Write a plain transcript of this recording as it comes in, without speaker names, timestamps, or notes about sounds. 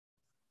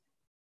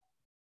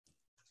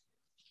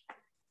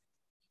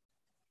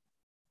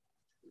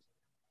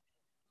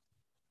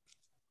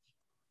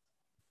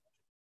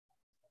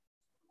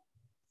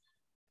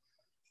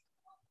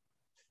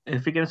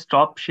If we can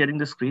stop sharing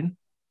the screen,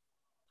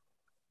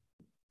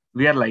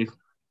 we are live.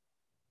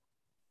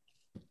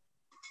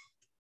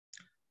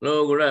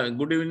 Hello,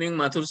 good evening,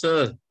 Mathur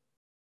sir.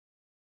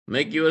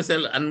 Make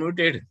yourself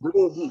unmuted. Good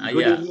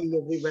evening,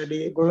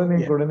 everybody. Good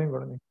evening, good evening,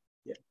 good evening.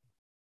 Yeah.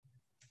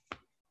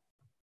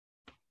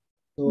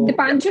 So,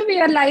 Dipanshu,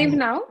 we are live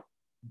now.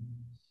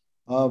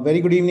 Very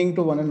good evening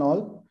to one and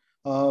all.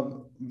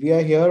 We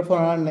are here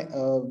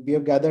for we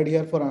have gathered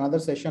here for another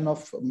session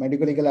of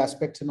medical legal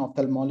aspects in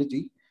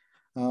ophthalmology.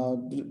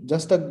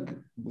 Just to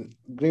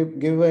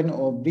give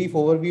a brief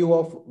overview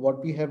of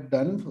what we have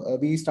done.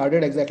 We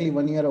started exactly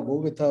 1 year ago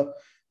with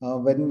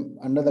when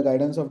under the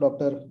guidance of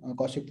Dr.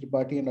 Kaushik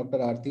Tripathi and Dr.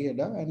 Aarti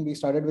Heda, and we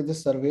started with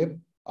this survey.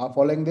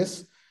 Following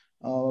this,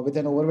 with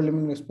an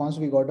overwhelming response,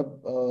 we got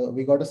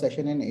a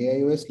session in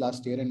AIOS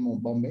last year in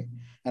Bombay,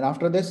 and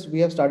after this, we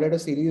have started a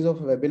series of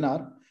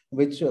webinar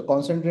which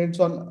concentrates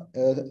on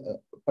a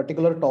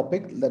particular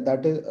topic.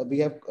 That is, we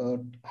have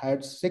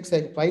had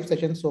 5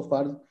 sessions so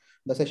far.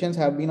 The sessions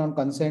have been on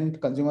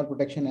consent, Consumer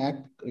Protection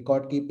Act,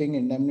 record keeping,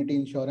 indemnity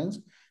insurance,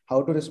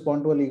 how to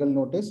respond to a legal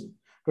notice.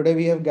 Today,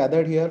 we have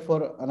gathered here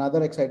for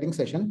another exciting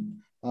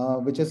session,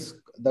 which is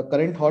the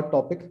current hot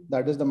topic,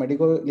 that is the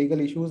medical legal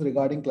issues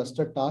regarding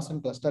cluster TASS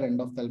and cluster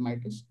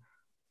endophthalmitis.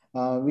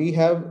 We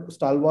have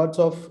stalwarts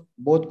of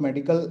both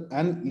medical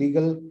and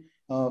legal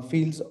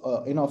fields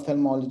in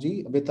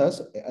ophthalmology with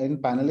us in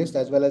panelists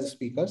as well as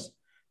speakers.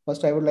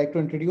 First, I would like to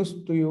introduce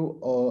to you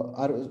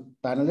our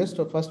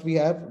panelists. First, we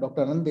have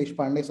Dr. Anant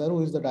Deshpande, sir,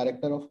 who is the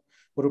director of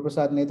Guru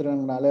Prasad Netra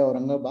Rangnalaya,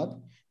 Aurangabad.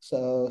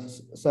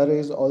 Sir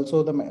is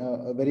also the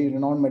very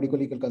renowned medical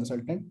legal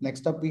consultant.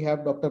 Next up, we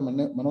have Dr.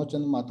 Manoj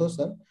Chand Mathur,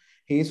 sir.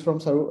 He is from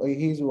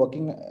he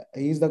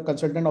is the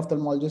consultant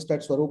ophthalmologist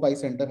at Swaroop Eye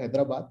Center,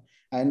 Hyderabad,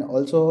 and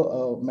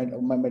also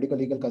medical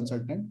legal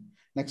consultant.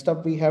 Next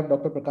up, we have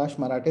Dr. Prakash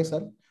Marathe,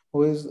 sir,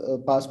 who is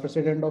past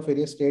president of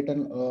various state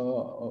and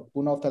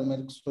Pune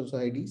ophthalmic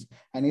societies,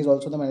 and he's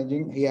also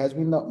he has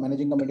been the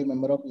managing committee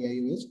member of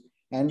AIOS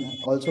and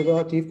also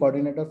the chief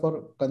coordinator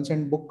for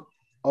consent book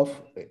of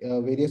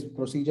various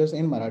procedures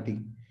in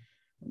Marathi.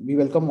 We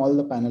welcome all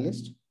the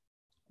panelists.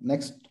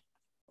 Next,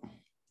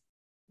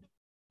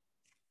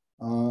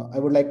 I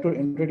would like to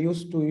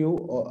introduce to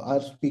you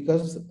our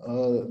speakers.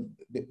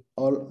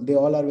 They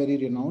all are very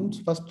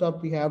renowned. First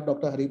up, we have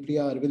Dr.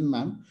 Haripriya Aravind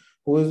ma'am,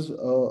 who is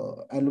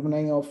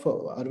alumni of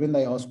Aravind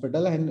Eye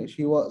Hospital, and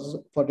she was,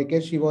 for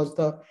decades, she was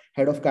the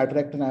head of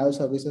cataract and IOL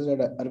services at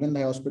Aravind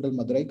Eye Hospital,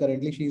 Madurai.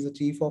 Currently, she is the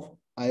chief of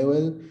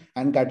IOL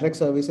and cataract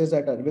services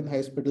at Aravind Eye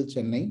Hospital,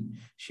 Chennai.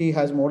 She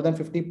has more than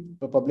 50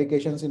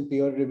 publications in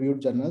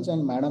peer-reviewed journals,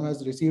 and madam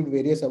has received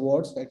various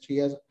awards, and she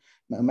has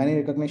many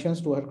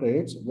recognitions to her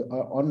credits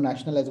on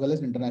national as well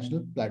as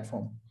international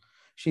platform.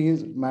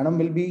 Madam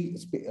will be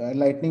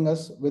enlightening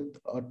us with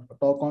a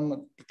talk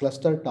on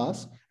cluster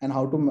TASS and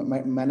how to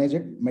manage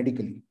it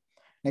medically.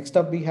 Next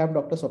up, we have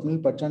Dr.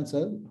 Swapnil Parchand,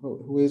 sir,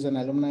 who is an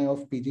alumni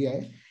of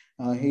PGI.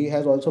 He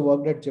has also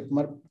worked at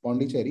Chipmar,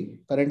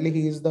 Pondicherry. Currently,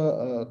 he is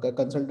the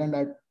consultant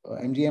at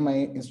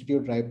MGMI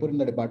Institute, Raipur, in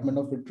the Department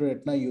of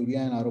Vitreoretina,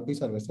 Urea and ROP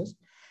Services.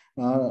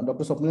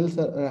 Dr.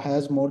 Swapnil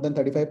has more than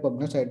 35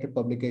 cited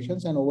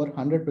publications and over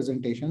 100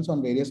 presentations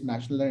on various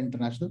national and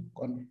international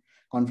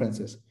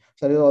conferences.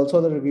 Sir is also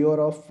the reviewer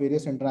of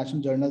various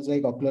international journals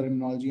like Ocular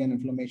Immunology and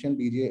Inflammation,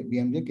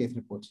 BMJ case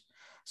reports.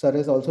 Sir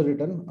has also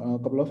written a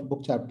couple of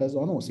book chapters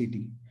on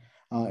OCT.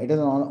 It is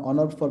an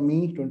honor for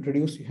me to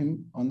introduce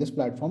him on this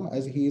platform,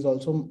 as he is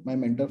also my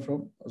mentor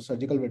from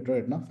Surgical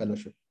Vitreoretina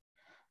Fellowship.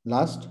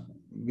 Last,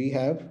 we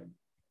have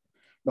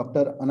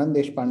Dr. Anant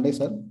Deshpande,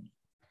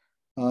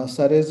 sir.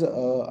 Sir is,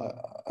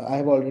 I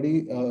have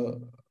already,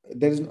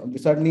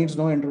 sir needs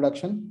no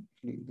introduction.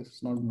 This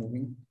is not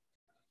moving.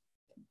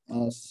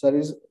 Sir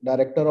is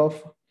director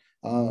of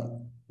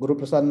Guru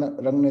Prasad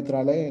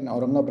Rangnethralaya in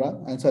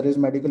Aurangabad, and sir is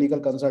medical legal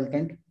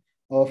consultant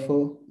of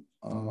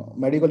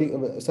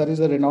sir is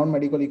a renowned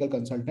medical legal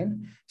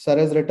consultant. Sir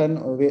has written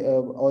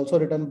also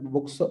written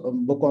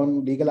book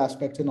on legal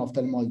aspects in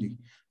ophthalmology.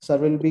 Sir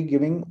will be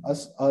giving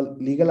us a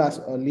legal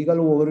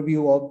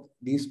overview of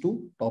these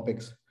two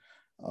topics.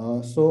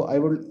 So I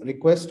would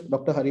request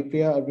Dr.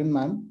 Haripriya Aravind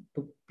ma'am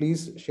to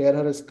please share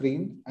her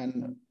screen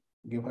and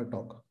give her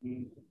talk.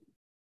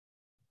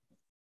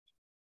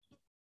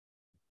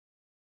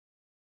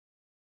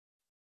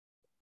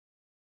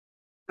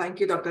 Thank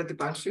you, Dr.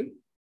 Dipanshu.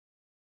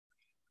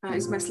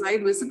 Is my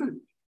slide visible?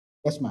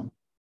 Yes, ma'am.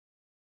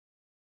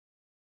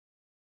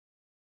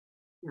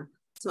 Yeah.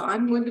 So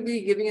I'm going to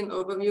be giving an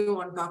overview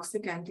on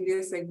toxic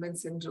anterior segment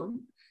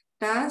syndrome.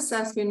 TASS,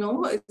 as we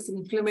know, is an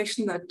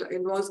inflammation that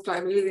involves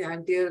primarily the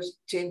anterior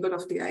chamber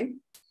of the eye.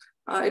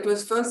 It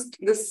was first,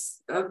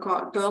 this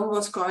term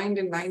was coined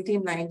in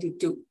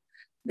 1992.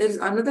 There is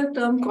another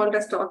term called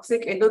as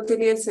toxic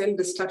endothelial cell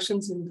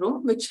destruction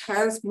syndrome, which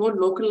has more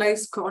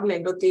localized corneal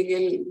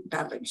endothelial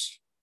damage.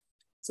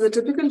 So the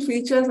typical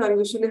features are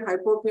usually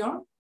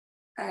hypopyon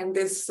and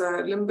this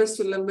limbus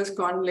to limbus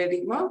corneal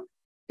edema.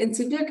 In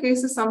severe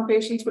cases, some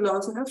patients will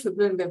also have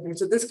fibrillar damage.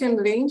 So this can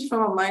range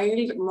from a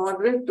mild,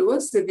 moderate to a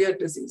severe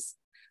disease.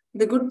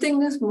 The good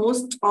thing is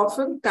most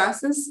often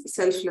TASS is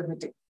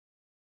self-limiting.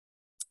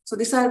 So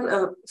these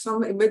are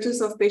some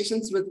images of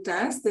patients with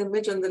TASS. The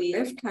image on the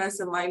left has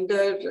a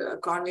milder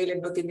corneal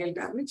endothelial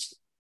damage,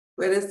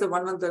 whereas the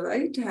one on the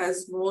right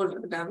has more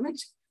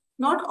damage.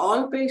 Not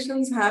all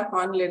patients have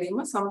corneal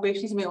edema. Some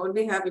patients may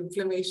only have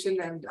inflammation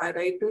and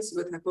iritis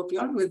with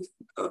hypopyon with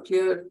a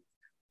clear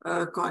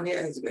cornea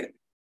as well.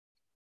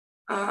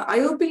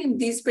 IOP in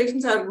these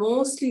patients are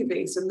mostly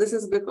raised, and this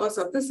is because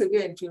of the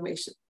severe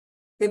inflammation.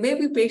 There may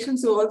be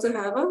patients who also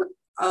have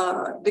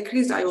a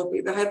decreased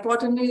IOP. The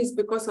hypotony is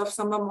because of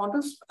some amount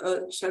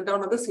of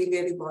shutdown of the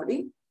ciliary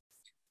body.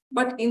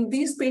 But in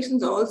these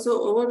patients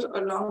also, over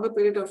a longer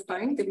period of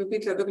time, there may be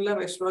trabecular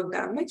meshwork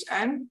damage,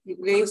 and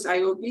raised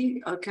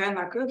IOP can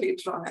occur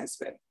later on as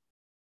well.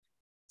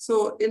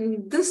 So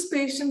in this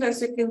patient,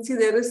 as you can see,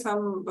 there is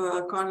some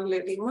corneal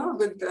edema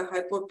with the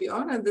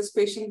hypopyon, and this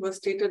patient was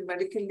treated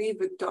medically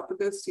with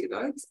topical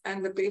steroids,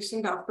 and the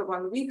patient after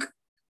 1 week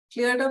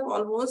cleared up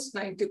almost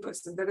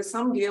 90%. There is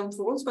some DM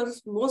folds, but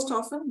most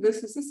often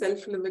this is a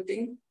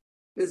self-limiting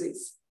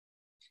disease.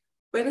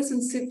 Whereas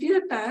in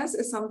severe TASS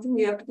is something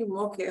we have to be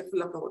more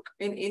careful about.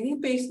 In any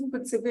patient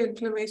with severe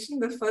inflammation,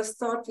 the first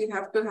thought we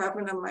have to have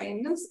in our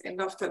mind is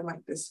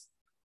endophthalmitis.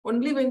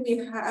 Only when we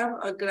have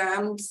a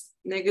Graham's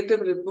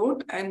negative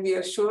report and we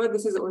are sure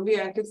this is only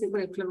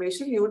anti-severe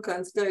inflammation, you would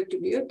consider it to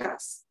be a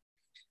TASS.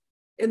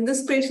 In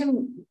this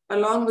patient,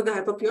 along with the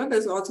hypopyon,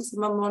 there's also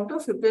some amount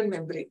of fibrin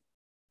membrane.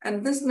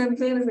 And this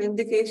membrane is an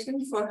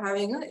indication for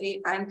having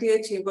an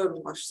anterior chamber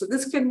wash. So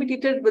this can be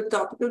treated with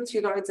topical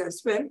steroids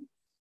as well.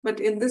 But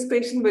in this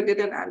patient, we did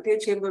an anterior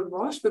chamber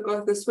wash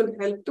because this will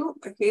help to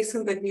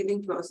hasten the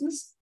healing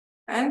process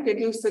and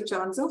reduce the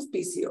chance of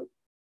PCO.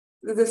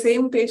 The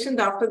same patient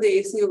after the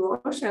AC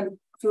wash and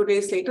a few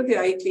days later, the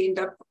eye cleaned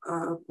up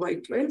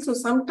quite well. So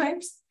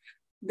sometimes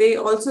they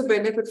also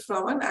benefit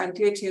from an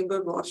anterior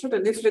chamber washout,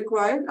 and if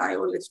required,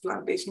 IOL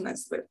explantation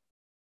as well.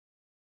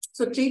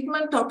 So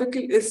treatment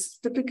topical is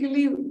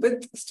typically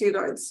with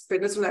steroids,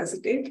 prednisone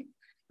acetate.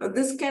 Now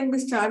this can be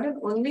started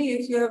only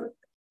if you have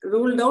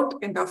ruled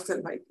out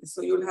endophthalmitis.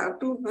 So you'll have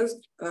to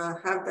first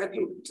have that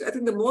ruled. I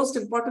think the most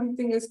important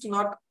thing is to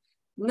not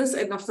miss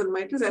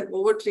endophthalmitis and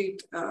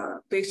overtreat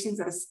patients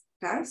as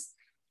TASS.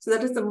 So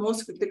that is the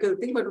most critical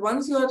thing. But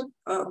once you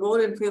are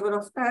more in favor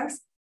of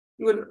TASS,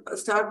 you will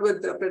start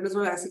with the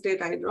prednisone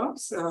acetate eye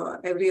drops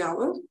every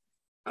hour.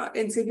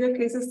 In severe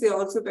cases, they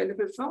also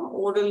benefit from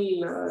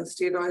oral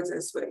steroids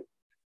as well.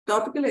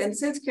 Topical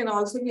NSAIDs can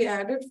also be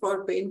added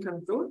for pain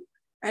control.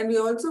 And we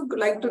also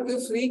like to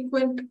give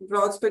frequent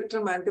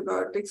broad-spectrum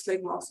antibiotics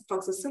like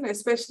moxifloxacin,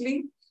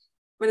 especially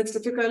when it's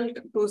difficult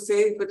to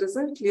say if it is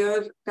a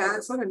clear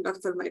TASS or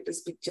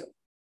endophthalmitis picture.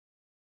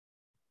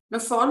 Now,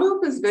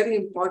 follow-up is very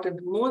important.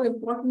 More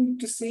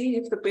important to see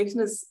if the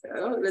patient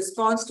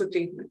responds to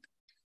treatment.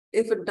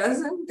 If it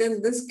doesn't,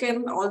 then this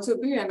can also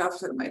be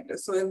endophthalmitis.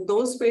 So in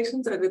those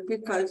patients, a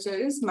repeat culture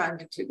is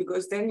mandatory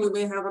because then you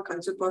may have a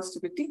culture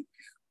positivity.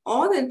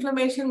 Or the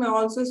inflammation may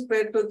also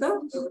spread to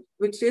the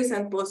vitreous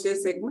and posterior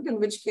segment, in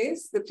which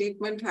case the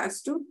treatment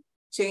has to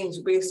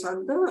change based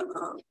on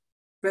the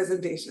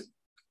presentation.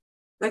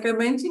 Like I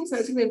mentioned,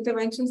 surgical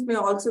interventions may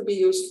also be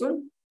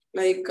useful,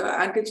 like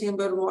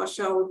antechamber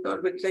washout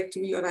or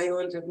vitrectomy or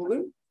IOL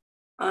removal.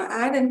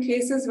 And in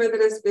cases where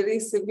there is very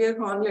severe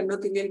corneal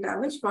endothelial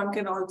damage, one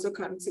can also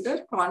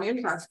consider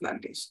corneal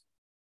transplantation.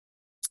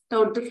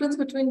 Now, difference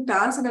between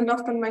TASS and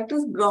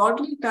endophthalmitis,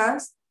 broadly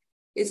TASS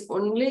is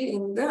only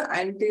in the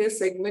anterior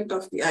segment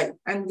of the eye.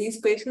 And these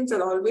patients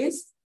are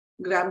always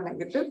gram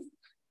negative.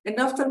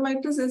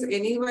 Endophthalmitis is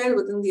anywhere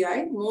within the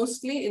eye,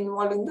 mostly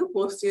involving the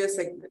posterior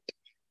segment.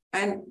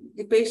 And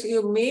the patient,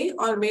 you may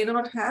or may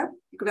not have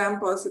gram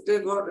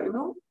positive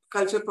or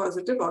culture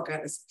positive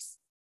organisms.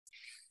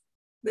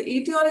 The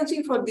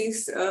etiology for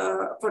these,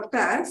 for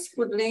TASS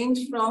could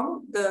range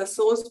from the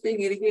source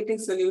being irrigating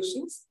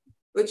solutions,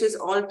 which is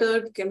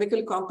altered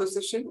chemical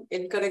composition,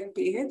 incorrect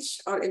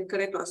pH, or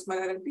incorrect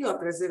osmolarity or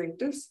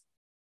preservatives.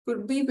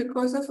 Could be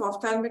because of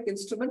ophthalmic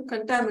instrument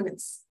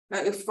contaminants.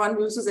 If one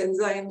uses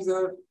enzymes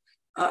or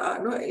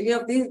any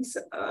of these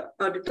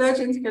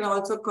detergents can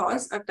also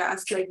cause a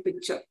TASS-like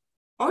picture,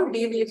 or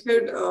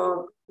deviated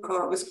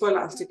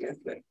viscoelastic as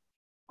well.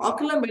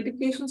 Ocular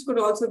medications could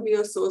also be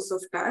a source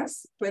of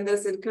TASS when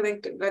there's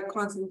incorrect drug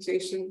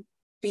concentration,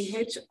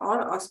 pH,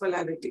 or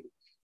osmolarity.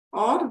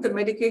 Or the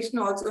medication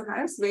also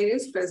has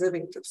various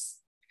preservatives.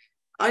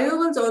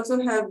 IOLs also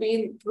have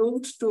been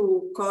proved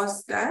to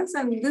cause TASS,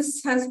 and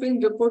this has been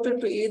reported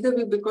to either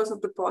be because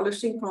of the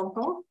polishing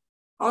compound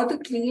or the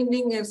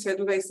cleaning and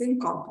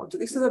sterilizing compound. So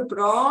these are the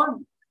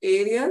broad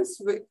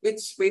areas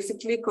which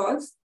basically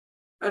cause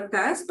a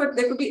TASS, but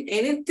there could be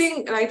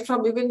anything right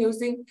from even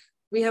using.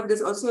 We have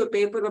this also a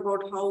paper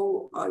about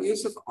how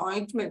use of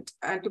ointment,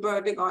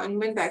 antibiotic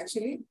ointment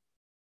actually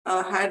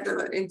had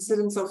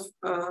incidence of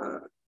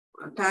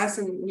TASS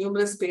in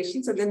numerous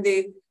patients. And then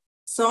they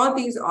saw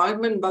these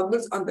ointment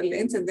bubbles on the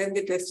lens, and then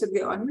they tested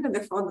the ointment and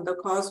they found that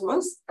the cause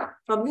was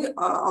from the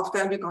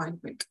ophthalmic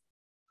ointment.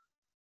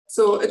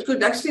 So it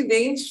could actually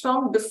range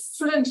from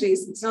different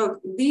reasons. Now,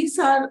 these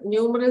are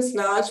numerous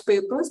large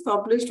papers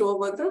published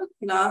over the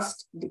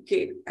last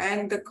decade,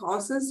 and the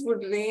causes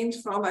would range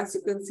from, as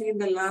you can see in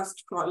the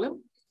last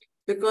column,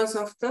 because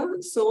of the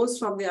source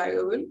from the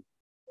IOL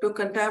to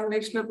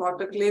contamination of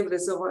autoclave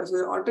reservoirs. So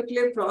the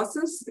autoclave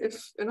process, if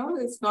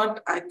it's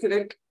not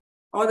accurate,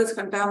 or this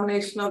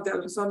contamination of the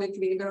ultrasonic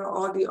cleaner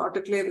or the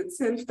autoclave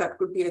itself, that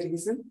could be a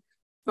reason.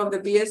 From the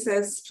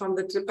BSS, from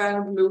the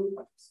trypan blue,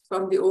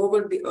 from the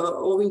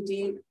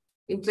OVT,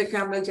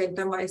 intracameral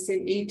gentamicin,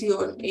 ET,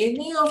 or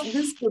any of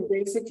this could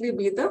basically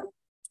be the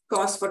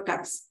cause for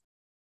TASS.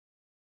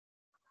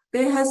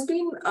 There has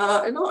been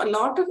a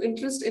lot of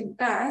interest in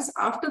TASS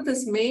after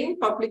this main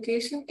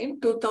publication in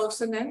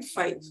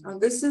 2005. Now,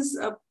 this is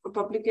a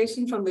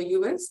publication from the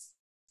US,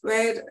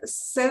 where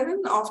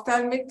 7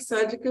 ophthalmic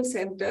surgical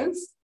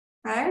centers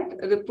had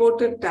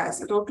reported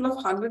TASS, a total of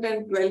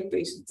 112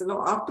 patients.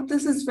 After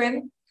this is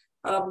when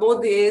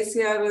both the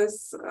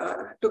ACRS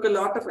took a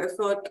lot of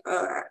effort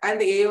and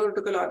the AO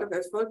took a lot of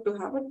effort to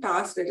have a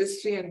TASS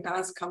registry and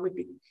TASS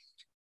committee.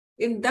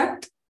 In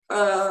that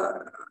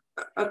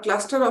a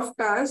cluster of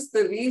TASS,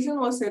 the reason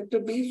was said to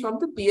be from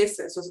the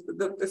PSS. So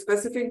the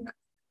specific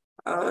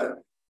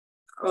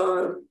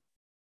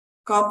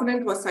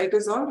component was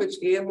cytosol, which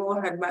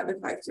AMO had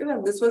manufactured,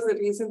 and this was the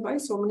reason why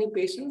so many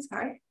patients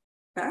had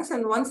TASS.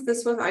 And once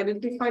this was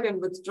identified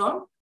and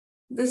withdrawn,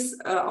 this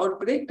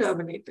outbreak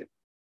terminated.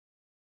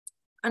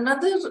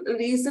 Another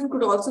reason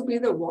could also be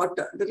the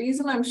water. The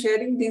reason I'm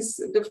sharing these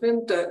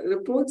different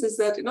reports is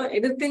that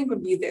anything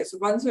could be there. So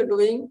once you're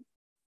doing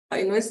an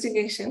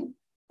investigation,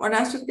 one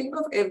has to think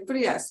of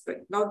every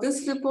aspect. Now,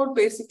 this report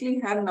basically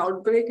had an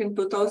outbreak in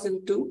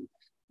 2002,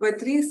 where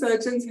 3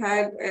 surgeons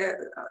had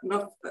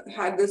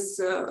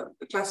this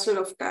cluster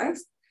of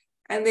TASS,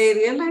 and they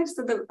realized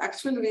that the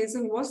actual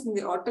reason was in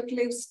the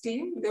autoclave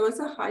steam, there was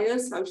a higher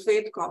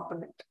sulfate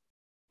component.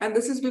 And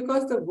this is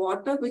because the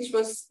water which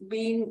was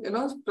being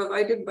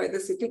provided by the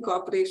city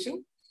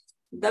corporation,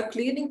 the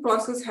cleaning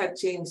process had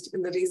changed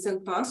in the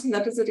recent past, and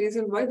that is the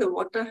reason why the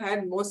water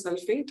had more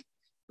sulfate,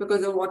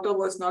 because the water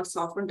was not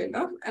softened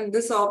enough. And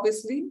this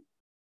obviously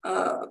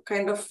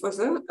kind of was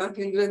a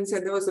hindrance,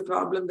 and there was a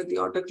problem with the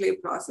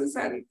autoclave process,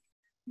 and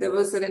there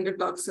was an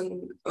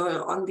endotoxin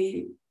on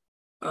the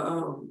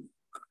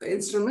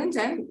instrument,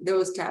 and there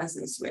was TASS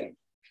as well.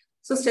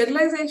 So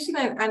sterilization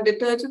and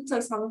detergents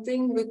are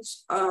something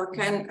which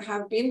can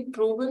have been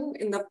proven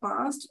in the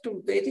past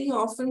to very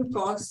often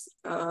cause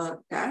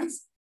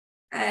TASS.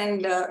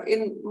 And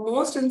in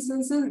most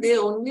instances, they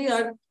only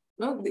are,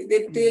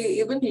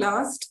 they even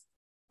last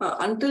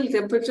until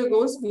temperature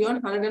goes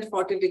beyond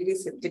 140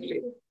 degrees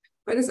centigrade.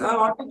 Whereas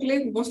our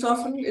autoclave, most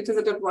often it is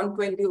at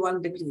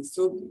 121 degrees.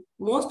 So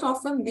most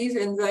often these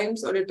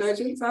enzymes or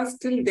detergents are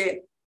still there.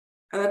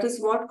 And that is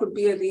what could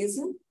be a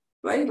reason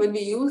why when we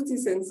use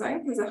these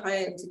enzymes, there's a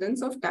higher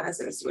incidence of TASS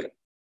as well.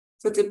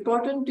 So it's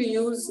important to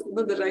use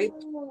the right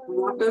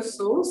water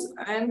source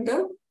and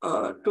to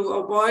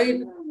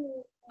avoid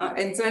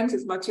enzymes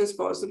as much as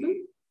possible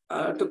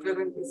to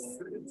prevent this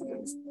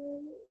incidence.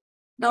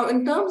 Now,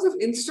 in terms of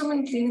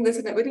instrument cleaning, there's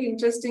a very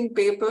interesting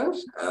paper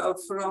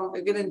from,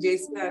 again, in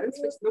JCRS,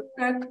 which looked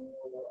at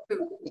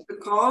the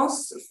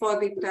cause for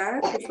the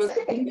TASS, which was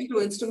linked to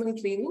instrument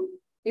cleaning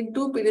in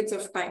 2 periods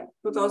of time,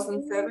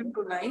 2007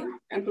 to 9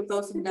 and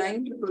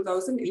 2009 to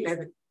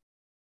 2011.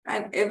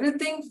 And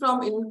everything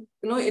from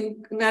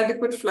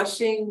inadequate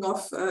flushing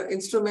of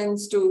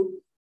instruments to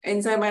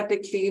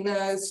enzymatic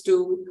cleaners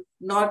to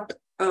not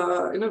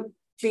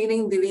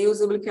cleaning the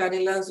reusable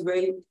cannulas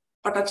well,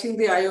 or touching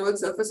the IOL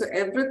surface. So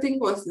everything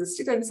was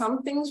listed, and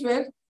some things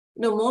were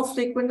more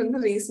frequent in the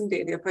recent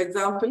area. For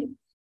example,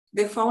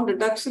 they found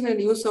reduction in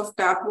use of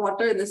tap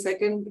water in the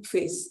second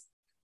phase.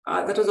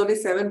 That was only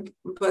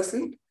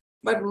 7%.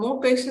 But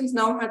more patients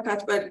now had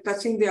touched by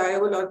touching the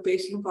IOL or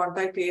patient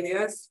contact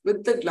areas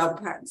with the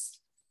gloved hands.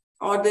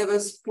 Or there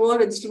was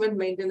poor instrument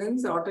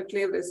maintenance,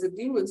 autoclave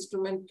residue,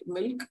 instrument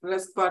milk,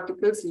 rust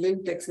particles,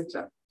 lint,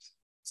 etc.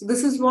 So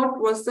this is what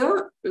was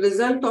the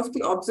result of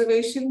the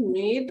observation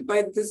made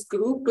by this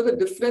group to the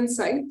different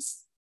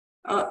sites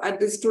at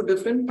these 2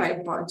 different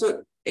time points.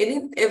 So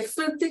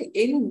everything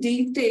in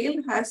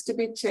detail has to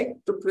be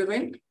checked to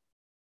prevent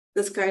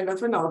this kind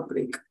of an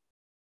outbreak.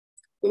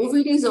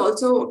 OVDs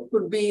also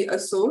could be a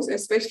source,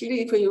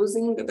 especially if you're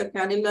using the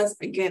cannulas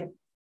again,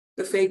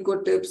 the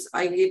phaco tips,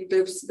 I8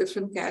 tips,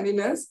 different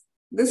cannulas.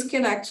 This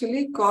can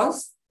actually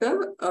cause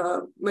the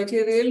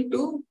material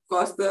to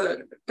cause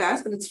the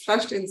TASS when it's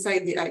flushed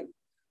inside the eye.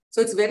 So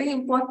it's very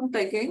important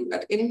again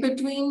that in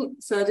between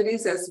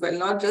surgeries as well,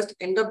 not just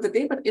end of the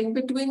day, but in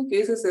between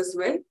cases as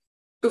well,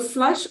 to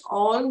flush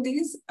all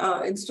these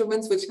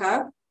instruments which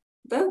have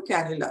the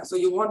cannula. So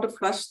you want to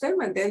flush them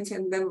and then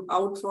send them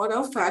out for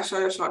a flash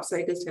or a short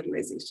cycle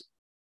sterilization.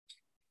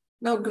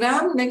 Now,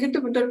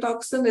 gram-negative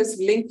endotoxin is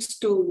linked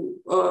to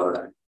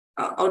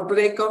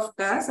outbreak of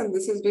TASS, and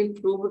this has been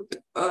proved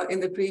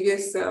in the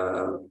previous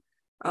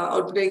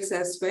outbreaks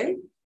as well.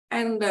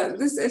 And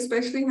this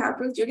especially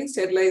happens during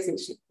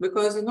sterilization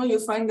because, you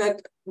find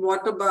that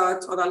water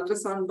baths or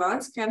ultrasound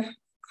baths can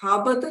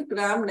harbor the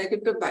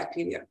gram-negative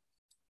bacteria.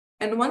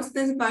 And once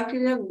these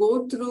bacteria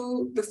go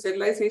through the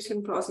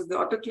sterilization process, the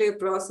autoclave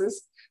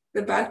process,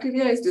 the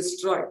bacteria is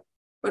destroyed.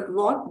 But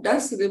what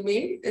does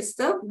remain is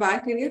the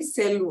bacterial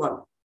cell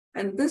wall.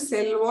 And this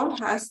cell wall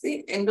has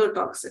the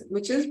endotoxin,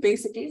 which is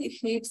basically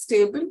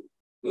heat-stable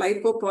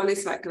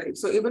lipopolysaccharide.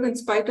 So even in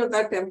spite of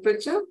that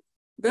temperature,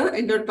 the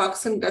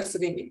endotoxin does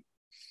remain.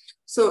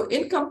 So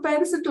in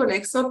comparison to an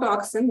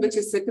exotoxin, which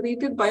is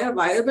secreted by a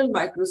viable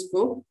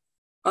microbe,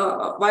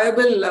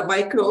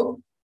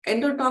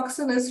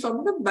 endotoxin is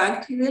from the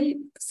bacterial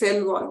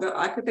cell wall. The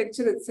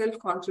architecture itself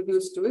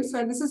contributes to it. So,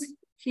 and this is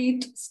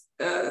heat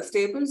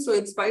stable. So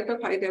in spite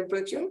of high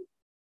temperature,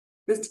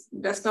 this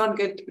does not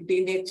get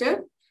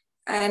denatured.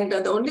 And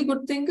the only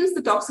good thing is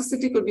the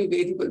toxicity could be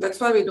variable. That's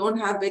why we don't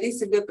have very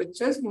severe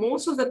pictures.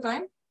 Most of the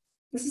time,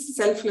 this is a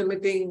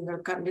self-limiting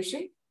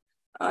condition.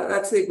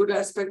 That's a good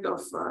aspect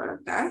of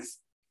TASS.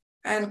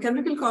 And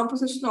chemical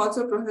composition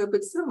also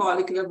prohibits the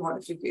molecular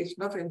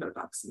modification of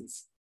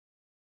endotoxins.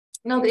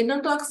 Now, the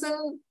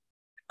endotoxin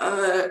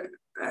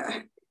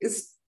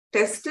is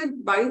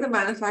tested by the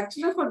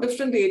manufacturer for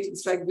different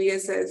agents like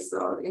BSS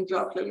or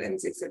intraocular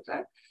lens,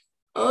 etc.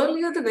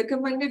 Earlier, the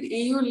recommended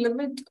EU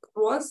limit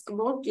was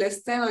about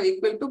less than or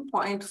equal to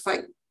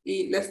 0.5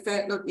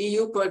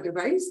 EU per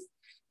device.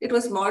 It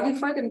was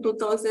modified in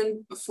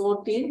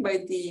 2014 by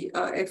the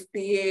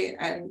FDA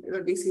and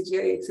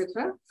DCGI,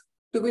 etc.,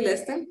 to be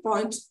less than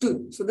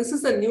 0.2. So this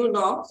is the new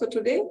norm. So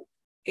today,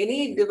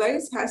 any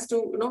device has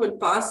to, will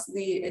pass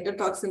the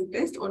endotoxin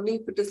test only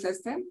if it is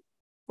less than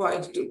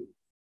 0.2.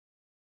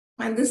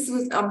 And this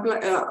was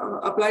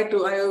applied to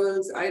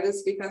IOLs,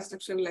 iris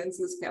reconstruction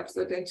lenses,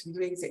 capsular tension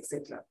rings,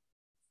 etc.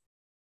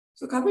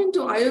 So coming to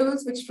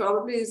IOLs, which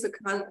probably is a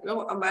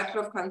matter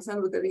of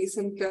concern with the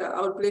recent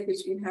outbreak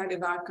which we had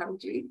in our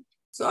country.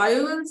 So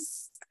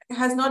IOLs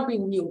has not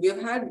been new. We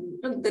have had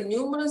the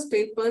numerous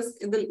papers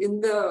in the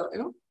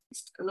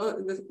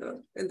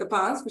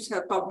past which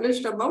have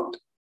published about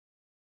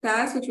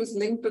TASS, which was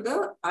linked to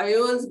the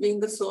IOLs being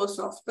the source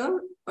of the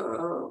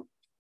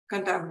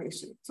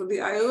contamination. So the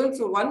IOLs,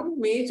 so one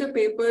major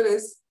paper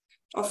is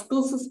of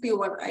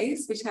 251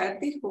 eyes, which had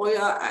the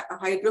Hoya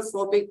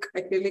hydrophobic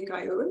acrylic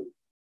IOL.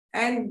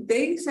 And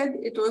they said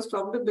it was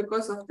probably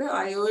because of the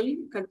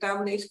IOL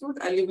contamination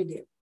with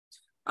aluminium.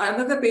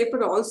 Another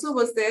paper also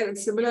was there in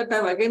similar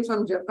time, again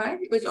from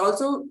Japan, which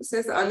also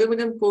says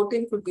aluminum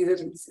coating could be the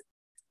reason.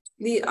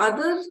 The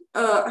other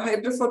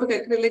hydrophobic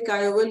acrylic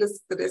IOL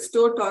is the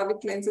Restore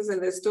toric lenses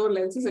and Restore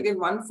lenses. Again,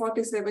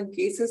 147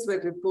 cases were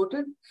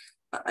reported,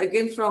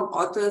 again from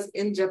authors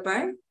in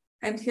Japan.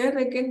 And here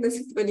again, this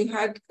is when you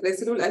had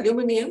residual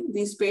aluminum,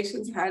 these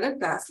patients had a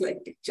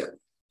TASS-like picture.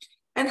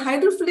 And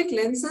hydrophilic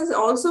lenses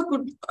also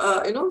could,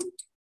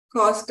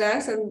 cause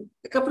TASS, and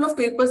a couple of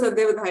papers are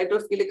there with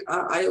hydrophilic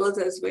IOLs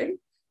as well.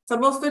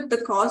 Some of it,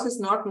 the cause is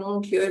not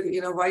known clearly,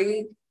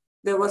 why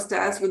there was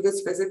TASS with this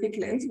specific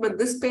lens. But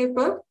this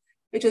paper,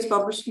 which was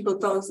published in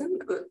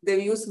 2000,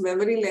 they used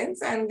memory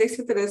lens, and they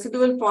said the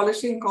residual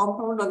polishing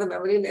compound on the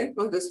memory lens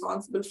was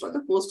responsible for the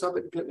post-op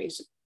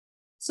inflammation.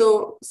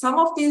 So some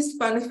of these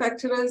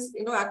manufacturers,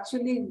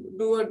 actually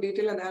do a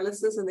detailed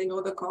analysis and they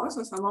know the cause,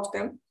 or some of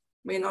them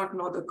may not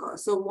know the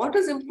cause. So what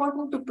is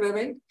important to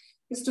prevent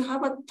is to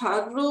have a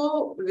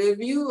thorough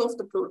review of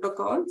the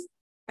protocols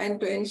and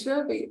to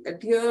ensure we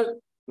adhere,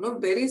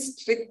 very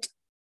strictly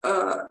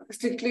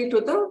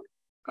to the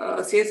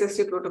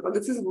CSST protocol.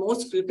 This is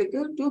most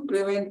critical to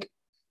prevent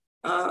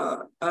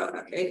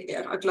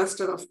a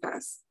cluster of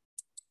TASS.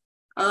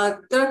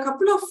 There are a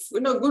couple of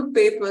good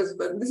papers,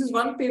 but this is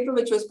one paper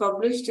which was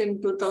published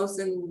in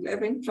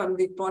 2011 from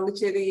the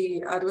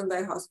Pondicherry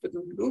Aravind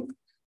Hospital group,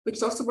 which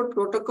talks about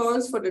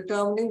protocols for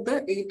determining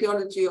the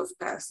etiology of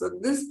TASS. So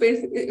this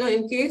basically,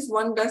 in case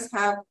one does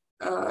have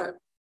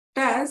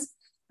TASS,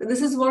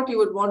 this is what you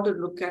would want to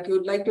look at. You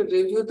would like to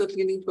review the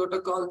cleaning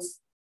protocols,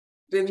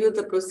 review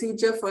the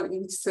procedure for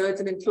each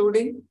surgeon,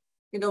 including,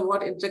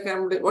 what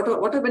intracameral,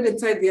 what happened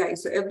inside the eye.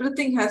 So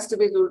everything has to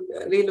be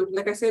relooked.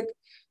 Like I said,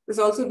 there's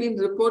also been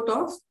report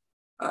of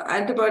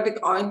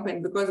antibiotic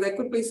ointment, because there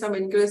could be some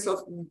ingress of,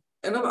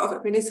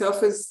 of any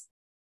surface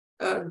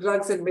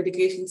drugs and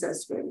medications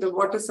as well. The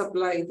water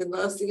supply, the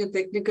nursing and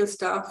technical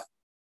staff,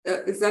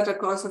 is that a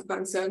cause of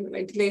concern? The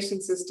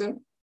ventilation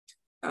system,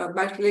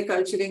 bacterial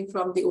culturing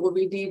from the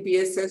OVD,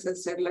 BSS and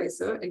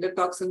sterilizer,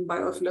 endotoxin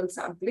biofilm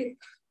sampling.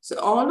 So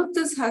all of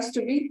this has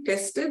to be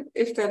tested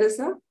if there is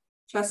a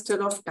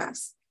cluster of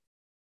TASS.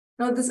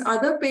 Now, this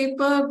other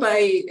paper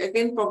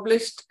again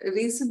published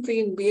recently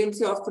in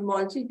BMC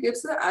Ophthalmology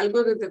gives an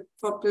algorithm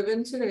for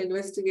prevention and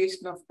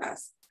investigation of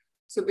TASS.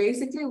 So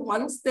basically,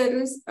 once there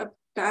is a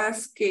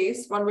TASS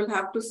case, one will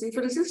have to see. If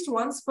it is just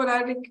one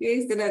sporadic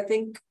case, then I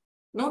think,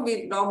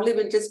 we normally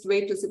will just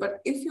wait to see. But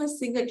if you're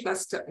seeing a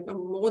cluster,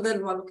 more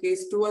than one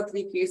case, 2 or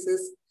 3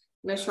 cases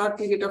in a short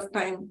period of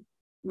time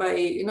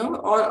by,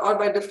 or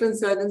by different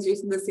surgeons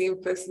using the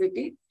same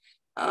facility,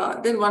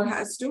 then one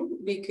has to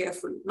be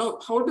careful. Now,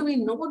 how do we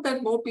know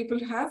that more people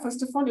have?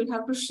 First of all, you'll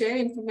have to share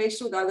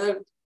information with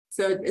other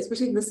surgeons,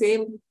 especially in the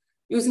same,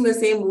 using the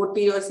same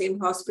OT or same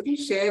hospital,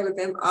 share with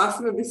them, ask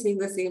them if they're seeing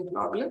the same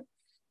problem,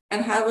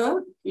 and have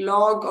a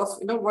log of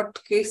what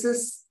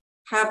cases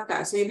have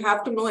TASS. So you'll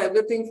have to know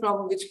everything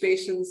from which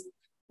patients,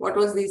 what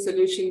was the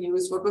solution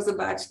used, what was the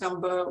batch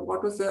number,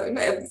 what was the,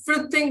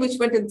 everything which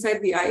went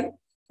inside the eye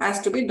has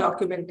to be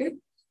documented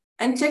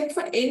and checked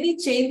for any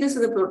changes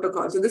in the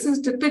protocol. So this is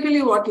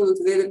typically what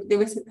there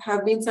must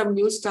have been some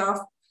new staff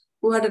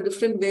who had a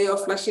different way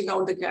of flushing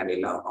out the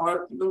cannula,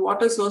 or the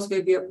water source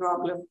may be a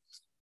problem.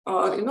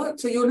 Or,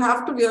 so you'll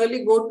have to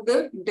really go to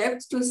the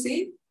depth to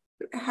see,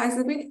 has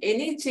there been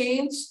any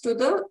change to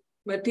the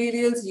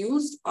materials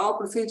used or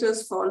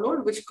procedures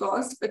followed which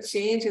caused a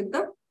change in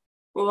the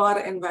OR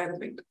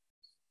environment.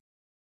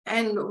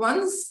 And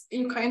once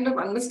you kind of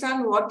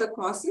understand what the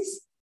cause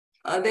is,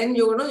 then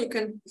you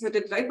can set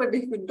it right. But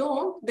if you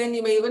don't, then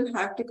you may even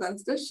have to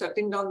consider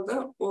shutting down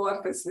the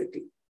OR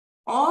facility.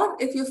 Or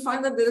if you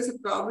find that there is a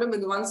problem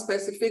in one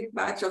specific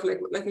batch of,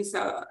 like we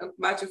saw, a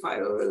batch of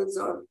IOLs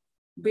or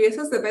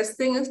BSS, the best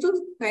thing is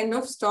to kind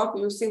of stop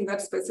using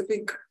that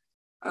specific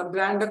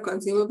brand of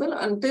consumable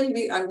until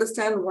we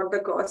understand what the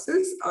cause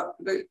is.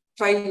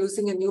 Try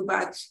using a new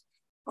batch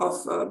of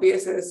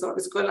BSS or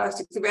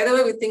viscoelastics,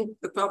 wherever we think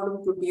the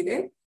problem could be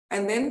there,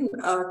 and then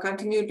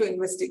continue to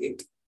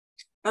investigate.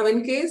 Now,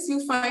 in case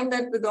you find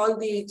that with all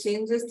the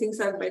changes, things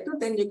are better,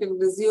 then you can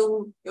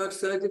resume your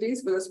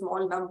surgeries with a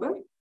small number.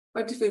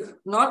 But if you're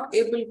not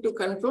able to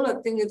control, I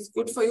think it's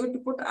good for you to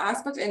put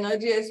as much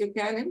energy as you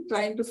can in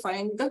trying to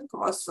find the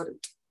cause for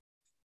it.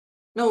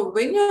 Now,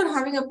 when you're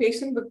having a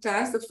patient with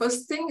TASS, the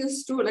first thing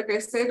is to, like I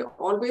said,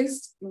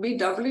 always be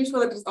doubly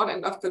sure that it's not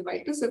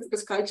endophthalmitis. If it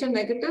is culture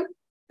negative,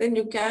 then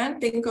you can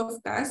think of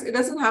TASS. It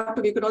doesn't have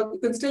to be, you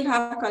can still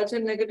have culture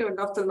negative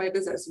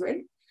endophthalmitis as well.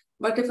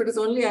 But if it is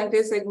only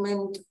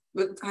anti-segment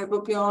with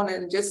hypopyon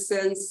and just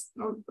cells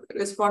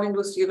responding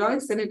to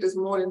steroids, then it is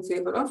more in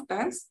favor of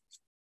TASS.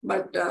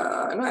 But,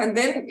 and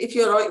then if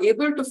you're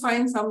able to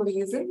find some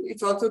reason,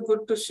 it's also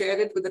good to share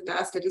it with the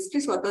TASS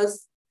registry so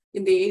others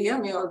in the area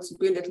may also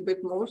be a little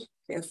bit more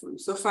careful.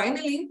 So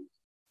finally,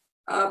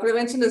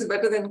 prevention is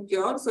better than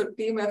cure. So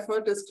team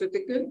effort is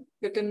critical,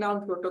 written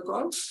down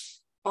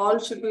protocols. All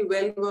should be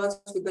well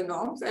versed with the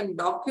norms and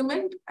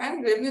document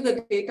and review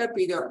the data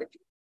periodically.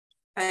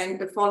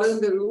 And following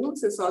the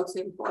rules is also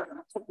important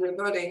to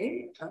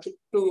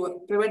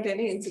prevent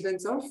any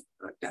incidents of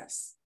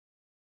TASS.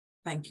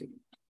 Thank you.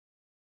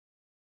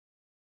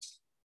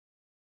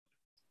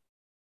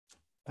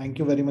 Thank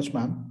you very much,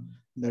 ma'am.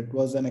 That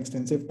was an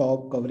extensive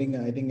talk covering,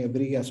 I think,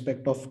 every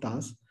aspect of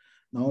TASS.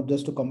 Now,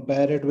 just to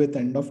compare it with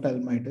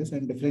endophthalmitis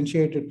and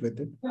differentiate it with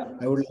it,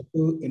 I would like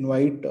to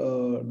invite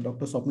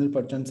Dr. Swapnil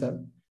Parchand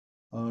sir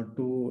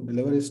to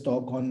deliver his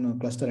talk on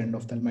cluster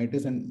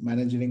endophthalmitis and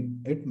managing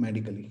it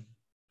medically.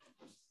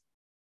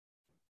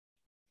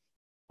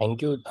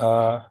 Thank you,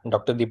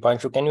 Dr.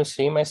 Dipanshu. Can you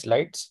see my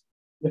slides?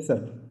 Yes,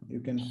 sir. You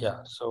can.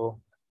 Yeah.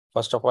 So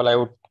first of all, I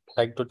would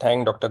like to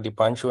thank Dr.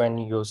 Dipanshu and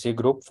YOSI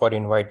Group for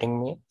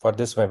inviting me for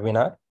this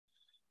webinar.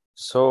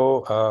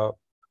 So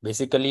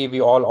basically, we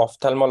all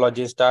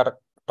ophthalmologists are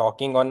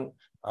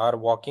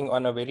walking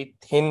on a very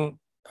thin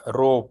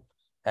rope,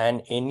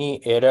 and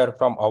any error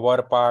from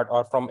our part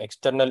or from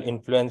external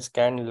influence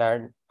can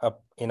land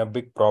up in a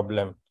big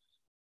problem.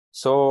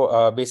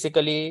 So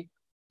basically,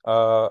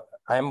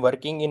 I am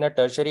working in a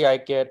tertiary eye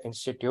care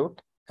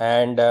institute,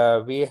 and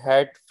we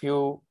had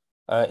few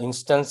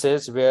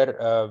instances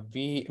where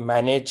we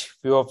manage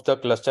few of the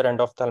cluster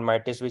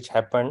endophthalmitis which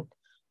happened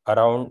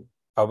around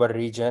our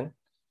region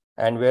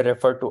and were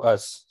referred to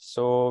us.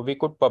 So we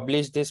could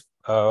publish this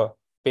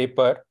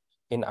paper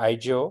in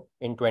IGO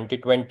in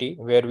 2020,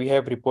 where we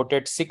have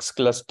reported 6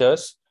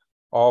 clusters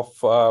of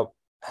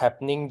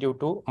happening due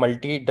to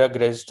multi-drug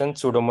resistant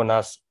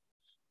Pseudomonas.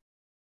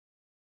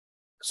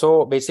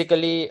 So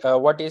basically,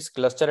 what is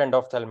cluster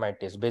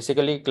endophthalmitis?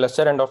 Basically,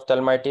 cluster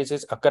endophthalmitis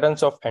is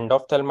occurrence of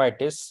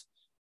endophthalmitis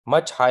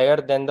much higher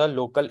than the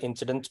local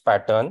incidence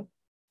pattern,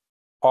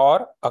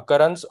 or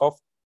occurrence of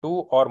 2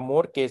 or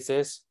more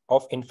cases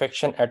of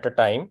infection at a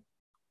time,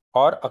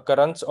 or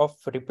occurrence of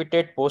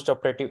repeated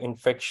post-operative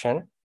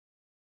infection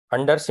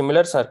under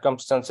similar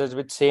circumstances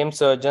with same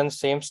surgeon,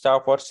 same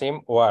staff, or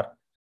same OR.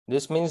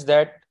 This means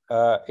that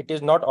it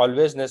is not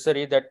always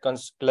necessary that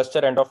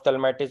cluster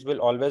endophthalmitis will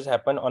always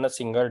happen on a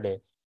single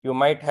day. You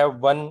might have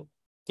one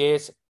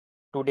case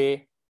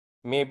today,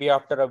 maybe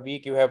after a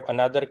week you have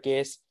another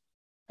case,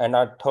 and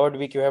a third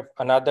week you have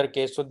another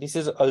case. So this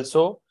is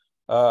also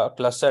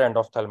cluster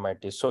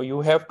endophthalmitis. So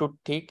you have to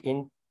think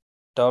in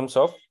terms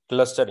of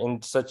cluster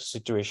in such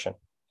situation.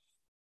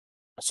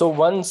 So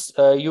once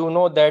you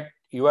know that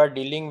you are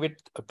dealing with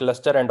a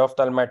cluster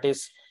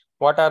endophthalmitis,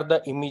 what are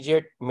the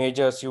immediate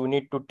measures you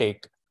need to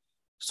take?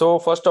 So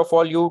first of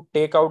all, you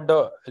take out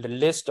the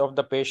list of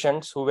the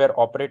patients who were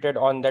operated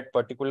on that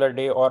particular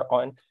day or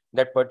on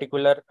that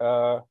particular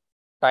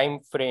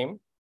time frame,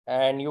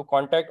 and you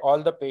contact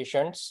all the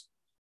patients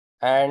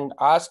and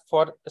ask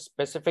for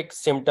specific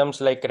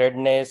symptoms like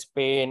redness,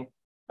 pain,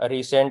 a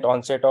recent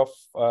onset of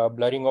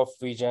blurring of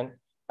vision,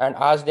 and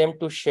ask them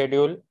to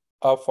schedule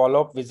a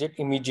follow-up visit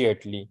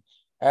immediately.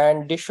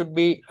 And this should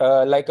be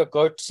like a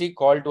courtesy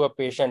call to a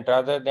patient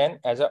rather than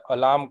as an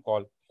alarm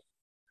call.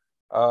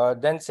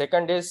 Then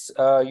second is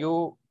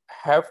you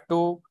have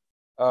to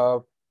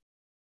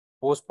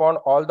postpone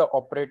all the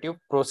operative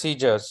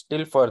procedures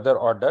till further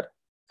order,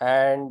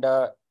 and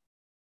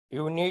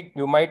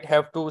you might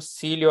have to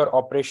seal your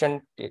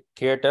operation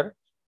theater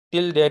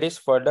till there is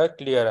further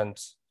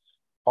clearance.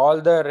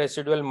 All the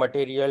residual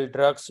material,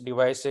 drugs,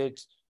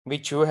 devices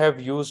which you have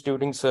used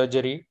during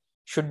surgery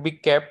should be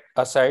kept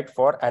aside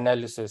for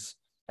analysis.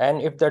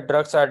 And if the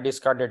drugs are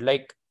discarded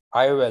like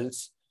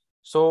IOLs,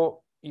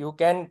 so you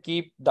can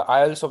keep the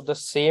IOLs of the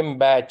same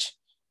batch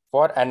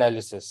for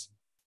analysis.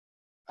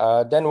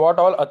 Then what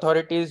all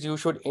authorities you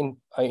should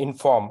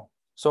inform?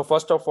 So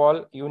first of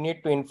all, you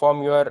need to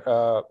inform your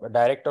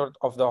director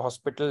of the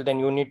hospital, then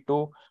you need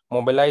to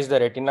mobilize the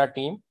retina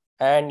team,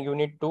 and you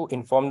need to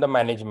inform the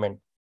management.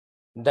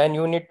 Then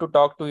you need to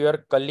talk to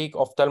your colleague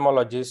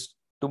ophthalmologist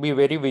to be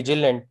very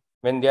vigilant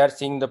when they are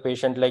seeing the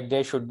patient, like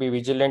they should be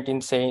vigilant in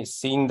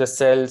seeing the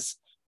cells,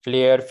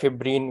 flare,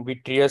 fibrin,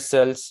 vitreous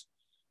cells.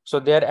 So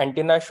their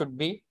antenna should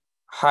be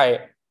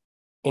high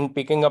in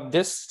picking up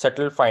these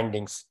subtle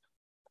findings.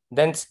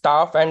 Then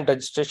staff and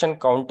registration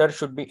counter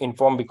should be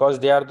informed because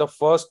they are the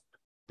first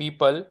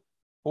people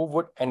who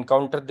would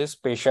encounter this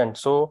patient.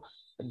 So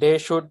they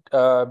should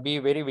be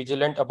very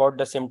vigilant about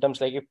the symptoms.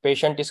 Like if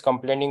patient is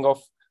complaining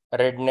of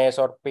redness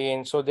or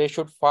pain, so they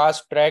should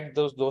fast track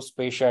those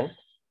patients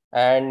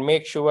and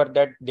make sure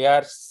that they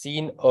are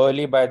seen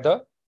early by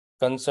the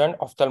concerned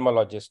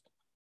ophthalmologist.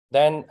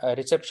 Then a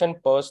reception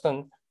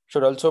person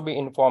should also be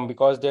informed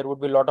because there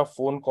would be a lot of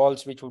phone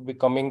calls which would be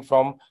coming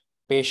from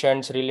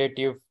patients,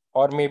 relative,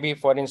 or maybe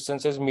for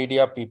instances,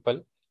 media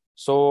people.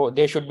 So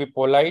they should be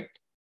polite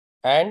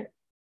and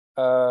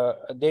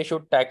they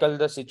should tackle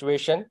the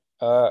situation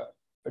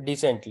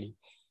decently.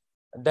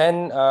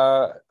 Then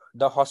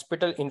the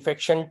hospital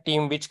infection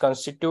team, which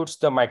constitutes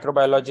the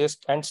microbiologist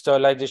and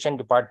sterilization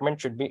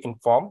department, should be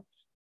informed.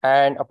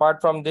 And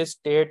apart from this,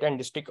 state and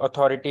district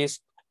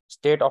authorities,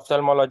 State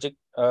Ophthalmologic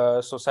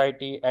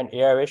Society and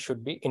AIOS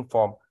should be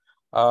informed.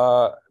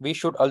 We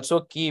should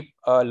also keep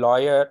a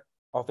lawyer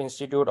of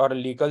institute or a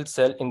legal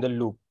cell in the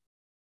loop.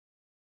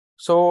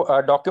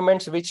 So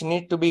documents which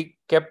need to be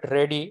kept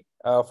ready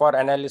for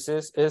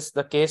analysis is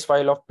the case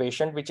file of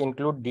patient, which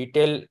include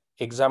detailed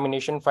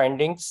examination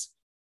findings,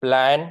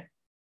 plan,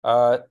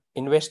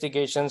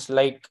 investigations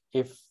like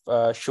if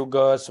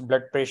sugars,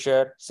 blood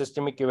pressure,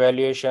 systemic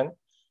evaluation,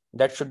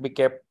 that should be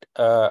kept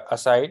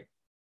aside.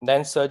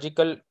 Then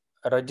surgical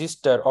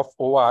register of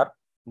OR,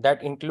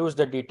 that includes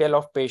the detail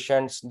of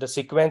patients, the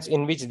sequence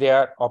in which they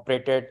are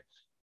operated,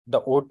 the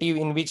OT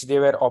in which they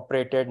were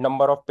operated,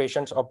 number of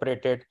patients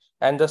operated,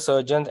 and the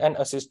surgeons and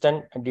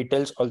assistant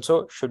details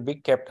also should be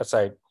kept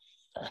aside.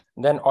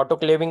 Then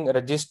autoclaving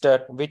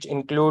register, which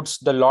includes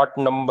the lot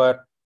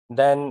number,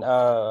 then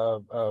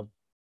for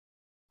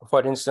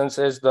instance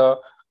is the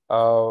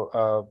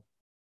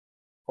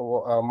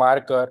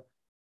marker,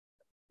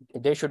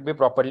 they should be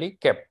properly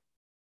kept.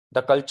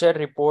 The culture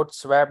report,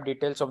 swab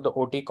details of the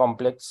OT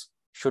complex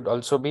should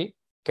also be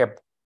kept.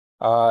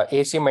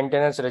 AC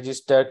maintenance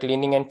register,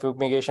 cleaning and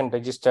fumigation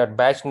register,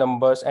 batch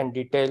numbers and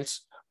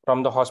details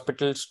from the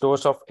hospital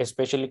stores of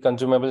especially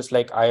consumables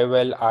like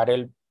IOL,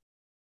 RL,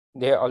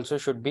 they also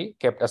should be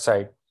kept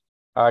aside.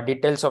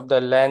 Details of the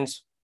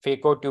lens,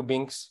 phaco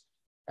tubings,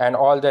 and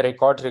all the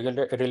records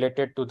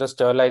related to the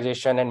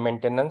sterilization and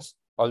maintenance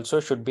also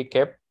should be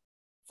kept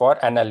for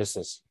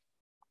analysis.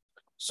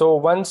 So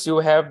once you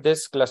have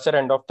this cluster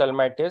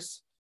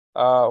endophthalmitis,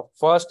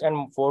 first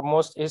and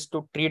foremost is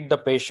to treat the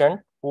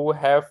patient who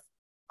have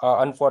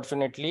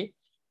unfortunately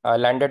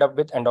landed up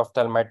with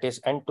endophthalmitis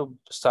and to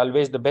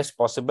salvage the best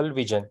possible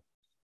vision.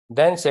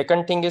 Then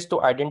second thing is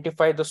to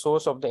identify the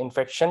source of the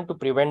infection to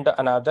prevent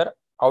another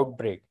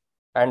outbreak.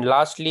 And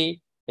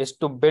lastly is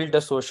to build the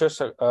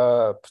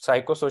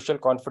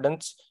psychosocial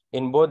confidence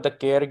in both the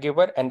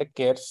caregiver and the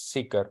care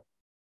seeker.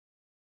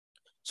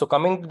 So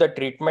coming to the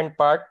treatment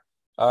part,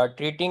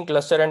 treating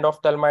cluster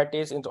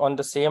endophthalmitis is on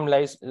the same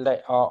lines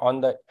on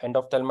the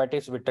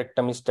endophthalmitis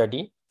vitrectomy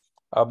study.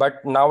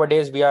 But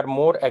nowadays we are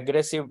more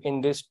aggressive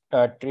in this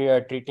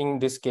treating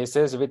these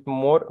cases with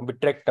more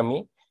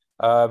vitrectomy.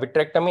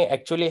 Vitrectomy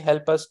actually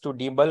helps us to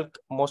debulk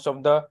most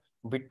of the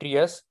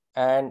vitreous,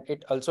 and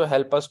it also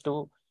helps us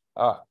to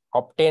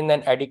obtain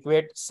an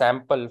adequate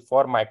sample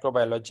for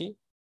microbiology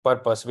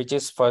purpose, which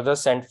is further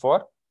sent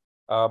for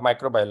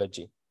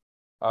microbiology.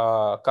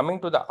 Coming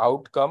to the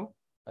outcome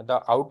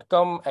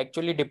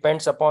actually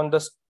depends upon the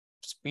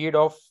speed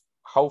of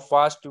how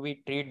fast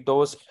we treat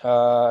those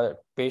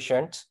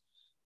patients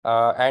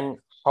and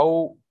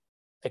how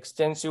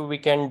extensive we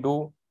can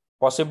do,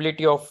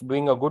 possibility of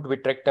doing a good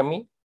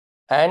vitrectomy,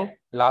 and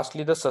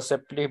lastly the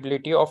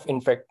susceptibility of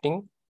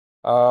infecting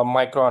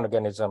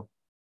microorganism.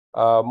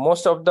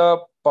 Most of the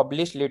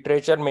published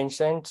literature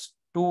mentions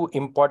two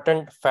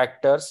important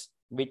factors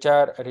which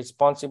are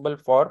responsible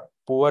for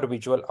poor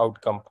visual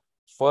outcome.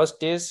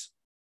 First is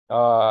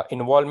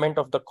involvement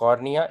of the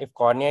cornea. If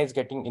cornea is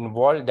getting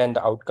involved, then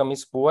the outcome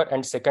is poor.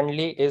 And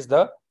secondly is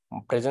the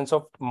presence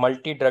of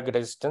multi-drug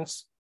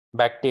resistance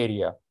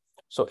bacteria.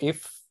 So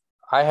if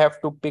I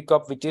have to pick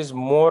up which is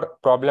more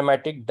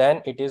problematic,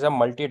 then it is a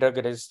multi-drug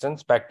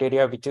resistance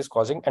bacteria which is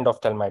causing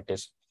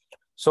endophthalmitis.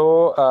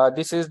 So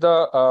this is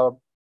the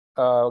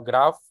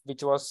graph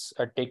which was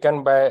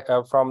taken by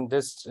from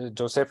this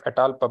Joseph et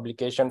al.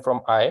 Publication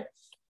from Eye.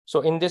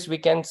 So in this, we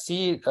can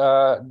see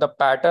the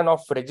pattern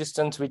of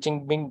resistance which is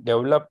being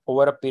developed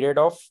over a period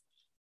of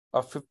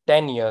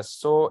 10 years.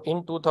 So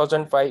in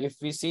 2005, if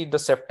we see the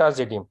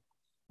ceftazidime,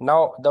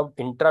 now the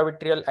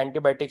intravitreal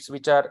antibiotics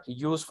which are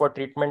used for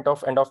treatment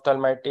of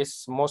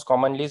endophthalmitis most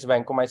commonly is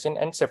vancomycin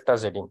and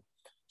ceftazidime.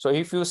 So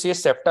if you see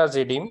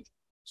ceftazidime,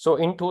 so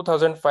in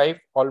 2005,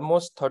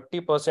 almost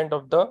 30%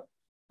 of the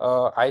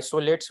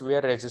isolates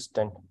were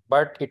resistant,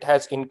 but it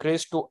has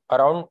increased to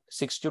around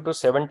 60 to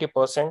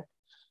 70%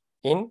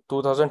 in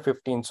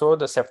 2015. So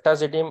the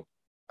ceftazidime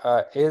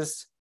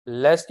is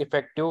less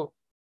effective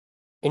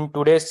in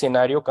today's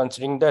scenario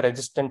considering the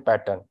resistant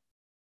pattern.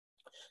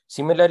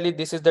 Similarly,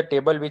 this is the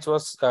table which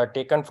was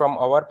taken from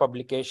our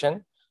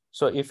publication.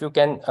 So if you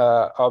can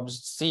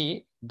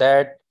see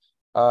that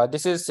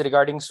this is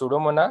regarding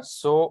Pseudomonas.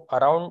 So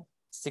around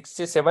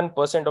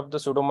 67% of the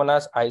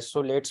Pseudomonas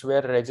isolates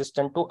were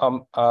resistant to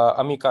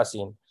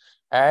amikacin,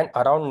 and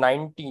around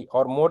 90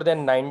 or more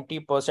than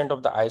 90%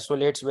 of the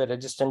isolates were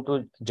resistant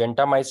to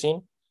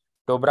gentamicin,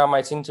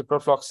 tobramycin,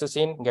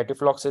 ciprofloxacin,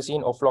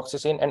 gefloxacin,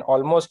 ofloxacin, and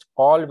almost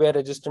all were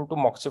resistant to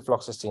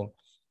moxifloxacin.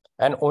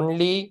 And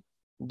only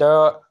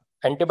the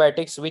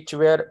antibiotics which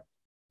were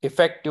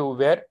effective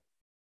were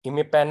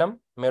imipenem,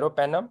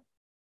 meropenem,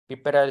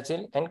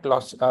 piperacillin,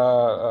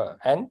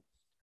 and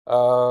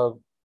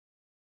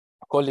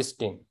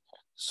colistin.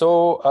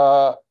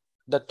 So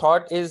the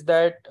thought is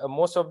that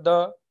most of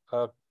the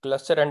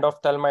cluster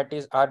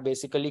endophthalmitis are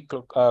basically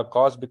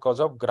caused because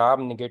of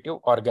gram-negative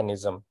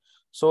organism.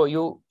 So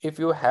if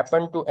you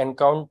happen to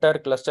encounter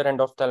cluster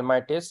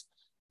endophthalmitis,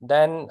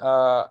 then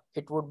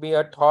it would be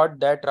a thought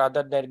that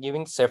rather than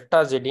giving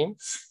ceftazidime,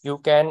 you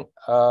can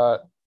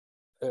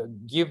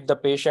give the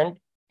patient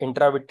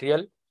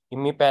intravitreal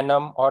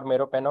imipenem or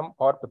meropenem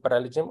or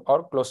piperacillin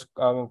or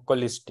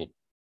colistin.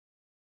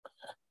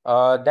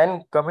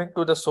 Then coming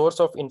to the source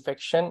of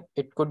infection,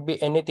 it could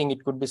be anything.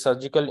 It could be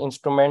surgical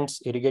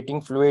instruments, irrigating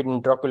fluid,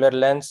 intraocular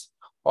lens,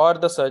 or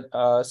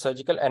the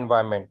surgical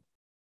environment.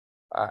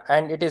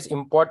 And it is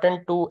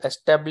important to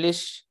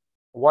establish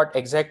what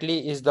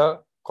exactly is the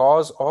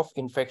cause of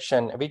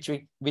infection,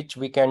 which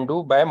we can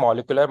do by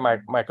molecular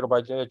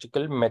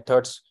microbiological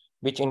methods,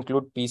 which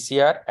include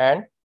PCR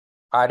and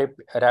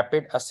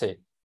rapid assay.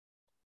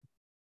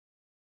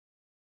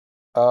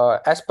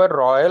 As per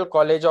Royal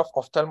College of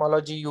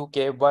Ophthalmology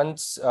UK,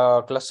 once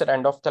cluster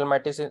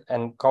endophthalmitis is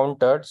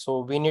encountered, so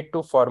we need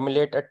to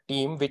formulate a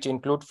team which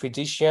include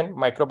physician,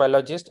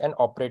 microbiologist, and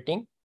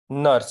operating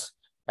nurse.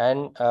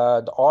 And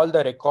all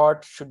the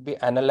records should be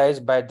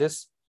analyzed by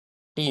this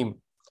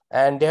team.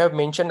 And they have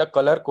mentioned a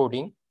color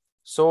coding.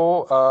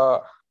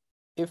 So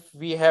if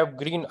we have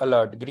green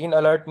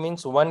alert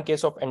means 1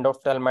 case of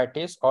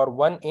endophthalmitis, or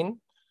 1 in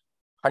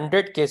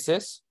 100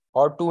 cases,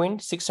 or 2 in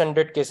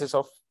 600 cases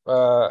of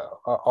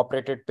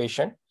operated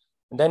patient,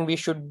 then we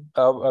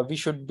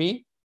should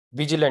be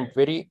vigilant,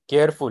 very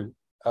careful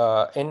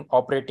in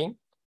operating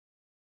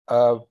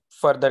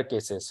further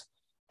cases.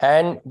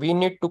 And we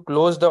need to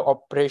close the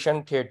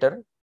operation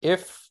theater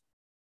if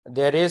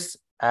there is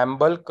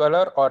amber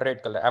color or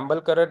red color.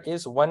 Amber color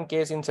is 1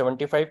 case in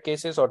 75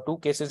 cases, or 2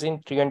 cases in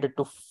 300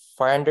 to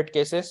 500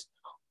 cases,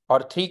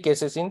 or 3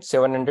 cases in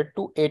 700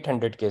 to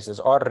 800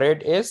 cases. Or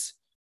red is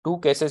 2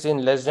 cases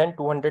in less than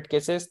 200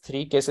 cases,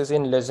 3 cases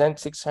in less than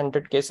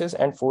 600 cases,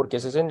 and 4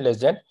 cases in less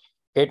than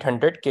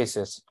 800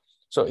 cases.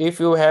 So if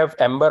you have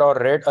amber or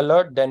red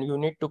alert, then you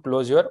need to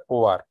close your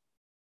OR.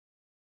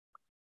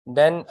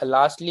 Then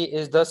lastly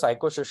is the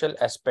psychosocial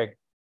aspect.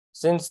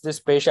 Since this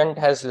patient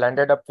has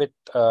landed up with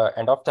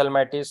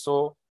endophthalmitis,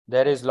 so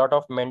there is a lot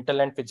of mental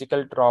and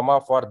physical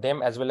trauma for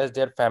them as well as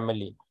their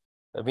family.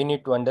 We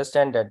need to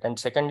understand that. And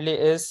secondly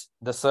is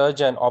the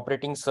surgeon,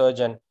 operating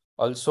surgeon,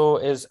 also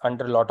is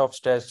under a lot of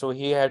stress. So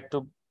he had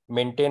to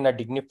maintain a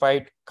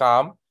dignified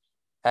calm,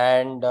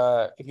 and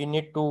he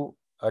need to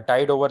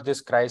tide over this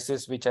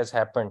crisis which has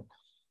happened.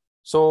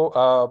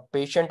 So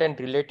patient and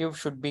relative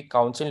should be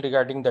counseled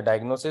regarding the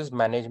diagnosis,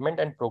 management,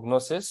 and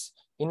prognosis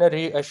in a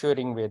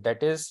reassuring way.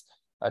 That is,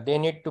 they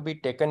need to be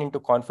taken into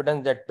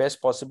confidence that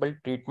best possible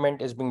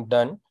treatment is being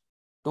done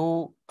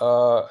to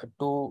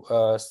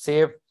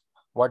save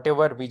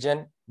whatever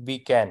vision we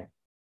can.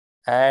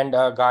 And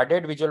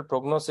guarded visual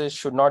prognosis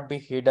should not be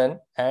hidden,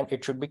 and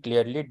it should be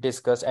clearly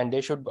discussed. And they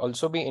should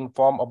also be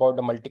informed about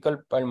the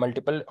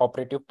multiple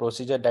operative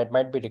procedure that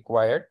might be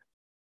required,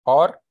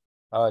 or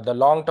the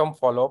long-term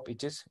follow-up,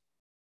 which is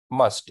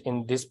must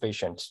in these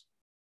patients.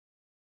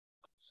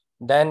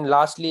 Then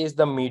lastly is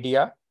the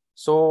media.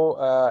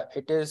 So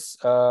it is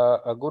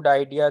a good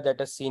idea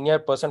that a senior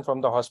person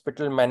from the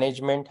hospital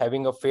management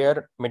having a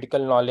fair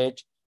medical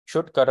knowledge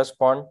should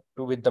correspond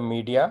to with the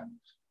media,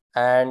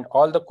 and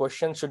all the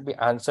questions should be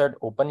answered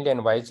openly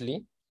and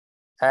wisely.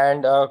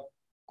 And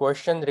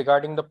questions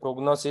regarding the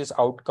prognosis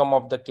outcome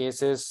of the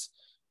cases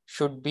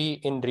should be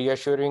in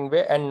reassuring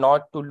way and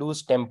not to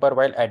lose temper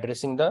while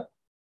addressing the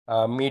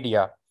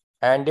media.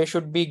 And they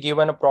should be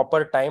given a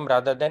proper time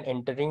rather than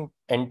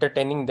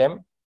entertaining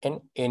them in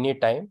any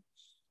time.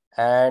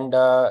 And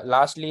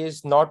lastly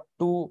is not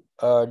to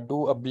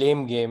do a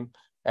blame game,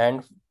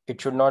 and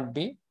it should not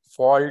be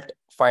fault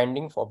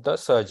finding of the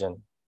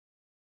surgeon.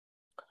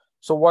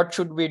 So what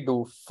should we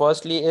do?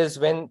 Firstly is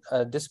when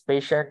this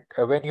patient,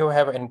 when you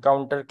have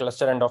encountered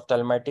cluster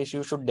endophthalmitis,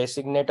 you should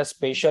designate a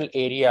special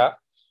area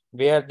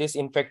where this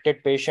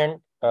infected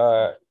patient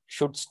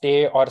should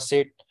stay or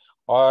sit,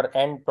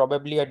 and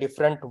probably a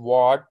different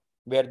ward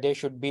where they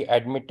should be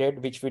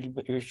admitted, which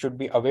should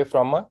be away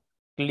from a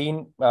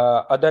clean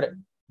other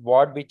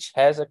ward which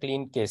has a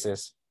clean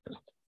cases.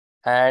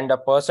 And a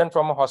person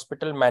from a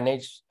hospital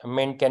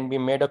management can be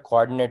made a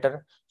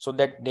coordinator so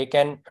that they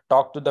can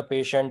talk to the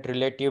patient,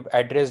 relative,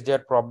 address their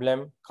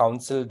problem,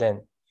 counsel them.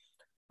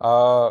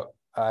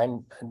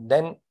 And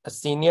then a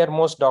senior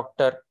most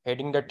doctor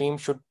heading the team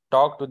should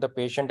talk to the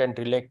patient and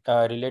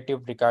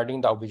relative regarding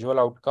the visual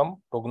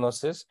outcome,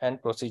 prognosis,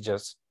 and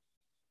procedures.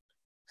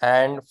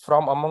 And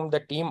from among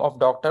the team of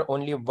doctor,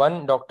 only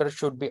one doctor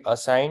should be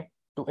assigned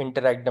to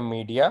interact the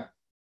media.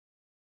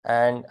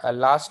 And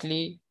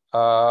lastly,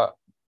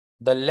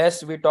 the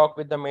less we talk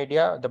with the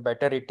media, the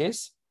better it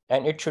is,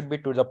 and it should be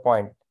to the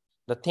point.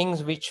 The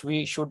things which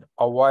we should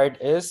avoid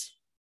is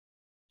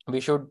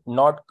we should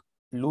not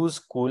lose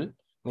cool.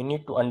 We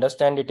need to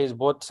understand it is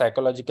both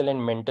psychological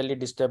and mentally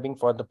disturbing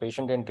for the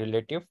patient and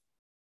relative.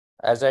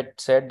 As I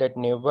said, that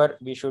never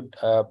we should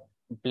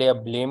play a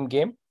blame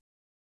game.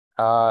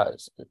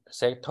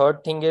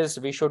 Third thing is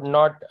we should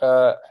not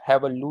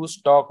have a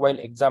loose talk while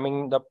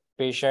examining the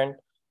patient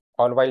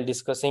or while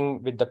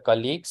discussing with the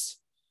colleagues.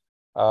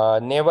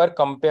 Never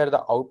compare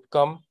the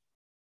outcome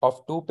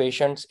of two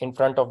patients in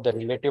front of the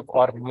relative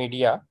or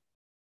media.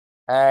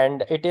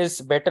 And it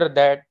is better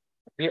that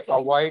we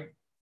avoid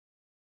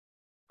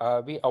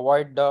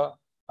the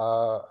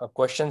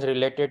questions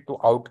related to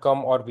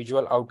outcome or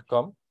visual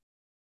outcome,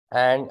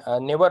 and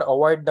never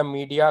avoid the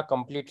media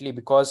completely,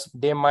 because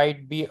they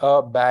might be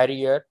a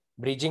barrier,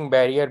 bridging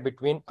barrier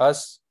between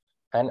us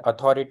and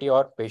authority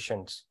or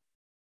patients.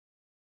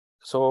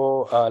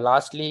 So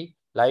lastly,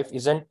 life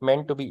isn't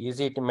meant to be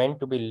easy, it's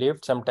meant to be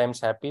lived, sometimes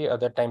happy,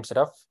 other times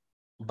rough.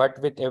 But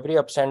with every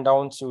ups and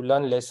downs, you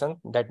learn lesson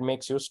that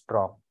makes you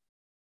strong.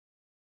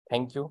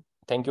 Thank you.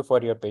 Thank you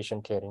for your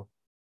patient hearing.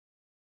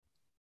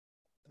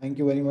 Thank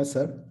you very much,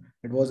 sir.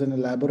 It was an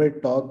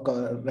elaborate talk,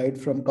 right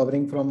from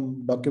covering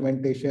from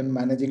documentation,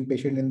 managing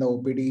patient in the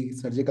OPD,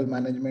 surgical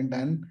management,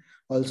 and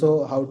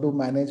also how to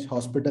manage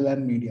hospital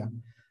and media.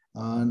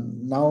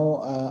 Now,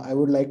 I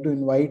would like to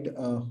invite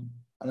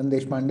Anant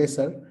Deshpande,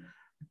 sir,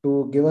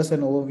 to give us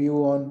an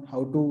overview on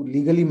how to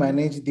legally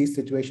manage these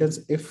situations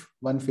if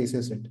one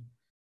faces it.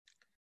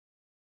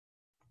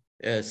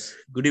 Yes,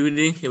 good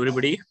evening,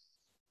 everybody.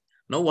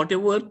 Now,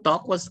 whatever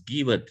talk was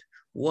given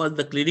was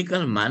the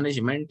clinical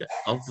management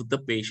of the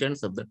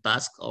patients of the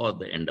TASS or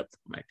the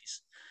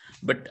endophthalmitis.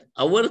 But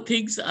our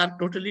things are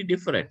totally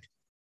different.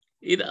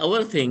 In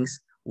our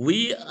things,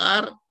 we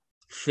are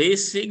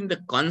facing the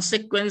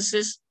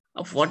consequences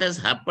of what has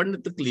happened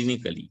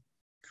clinically.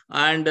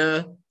 And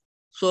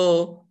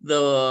so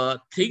the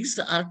things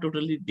are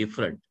totally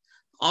different.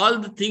 All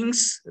the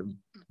things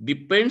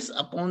depends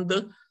upon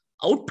the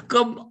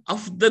outcome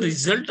of the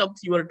result of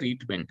your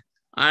treatment.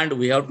 And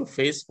we have to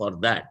face for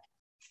that.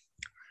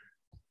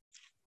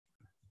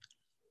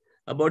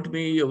 About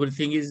me,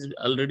 everything is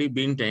already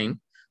been taken.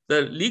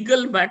 The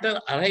legal matter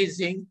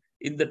arising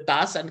in the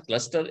TASS and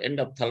cluster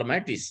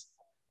endophthalmitis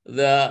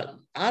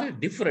are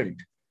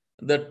different.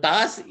 The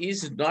TASS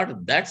is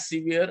not that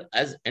severe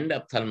as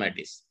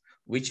endophthalmitis,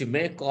 which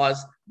may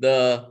cause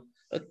the.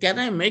 Can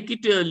I make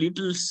it a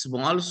little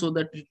small so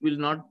that it will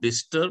not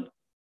disturb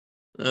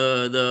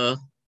the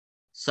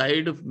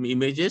side of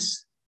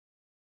images?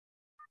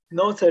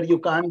 No, sir, you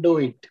can't do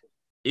it.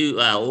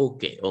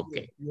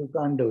 Okay. You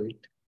can't do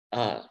it.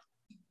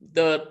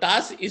 The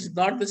TASS is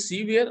not the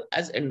severe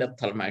as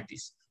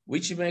endophthalmitis,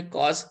 which may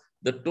cause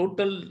the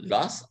total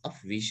loss of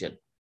vision.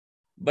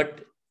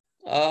 But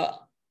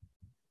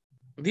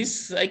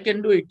this I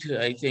can do it,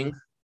 I think.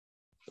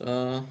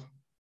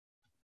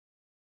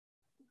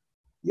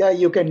 Yeah,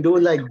 you can do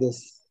like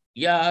this.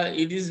 Yeah,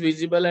 it is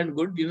visible and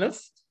good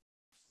enough.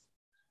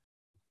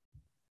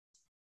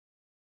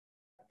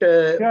 You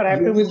are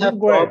happy with the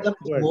problem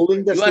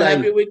moving the slide. You are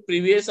happy with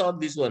previous or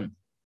this one?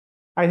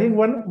 I think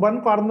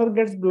one corner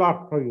gets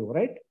blocked for you,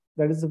 right?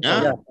 That is the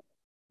problem.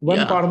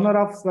 One corner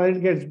of slide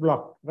gets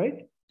blocked,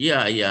 right?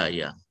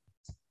 Yeah.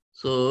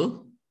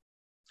 So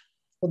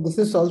this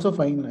is also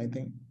fine, I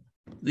think.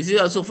 This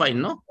is also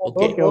fine, no?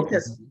 Okay.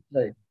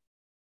 Right.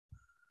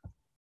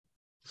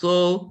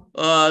 So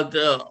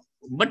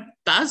but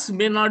TASS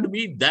may not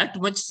be that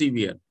much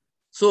severe.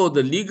 So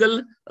the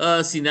legal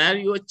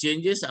scenario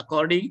changes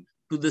according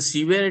to the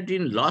severity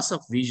in loss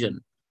of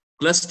vision.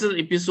 Cluster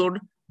episode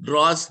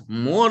draws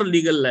more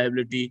legal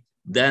liability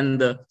than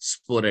the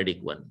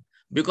sporadic one.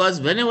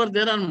 Because whenever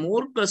there are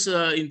more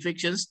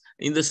infections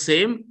in the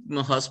same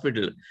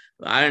hospital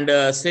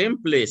and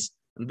same place,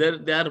 there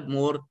are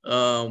more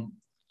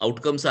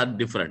outcomes are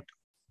different.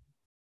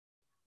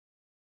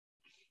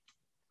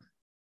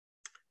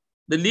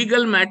 The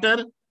legal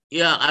matter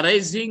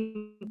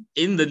arising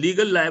in the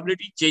legal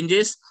liability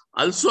changes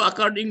also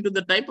according to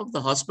the type of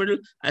the hospital,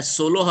 as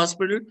solo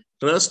hospital,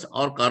 trust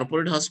or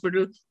corporate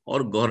hospital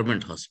or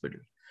government hospital.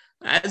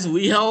 As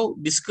we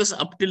have discussed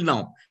up till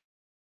now,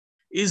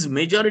 is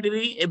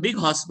majority a big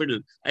hospital,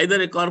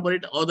 either a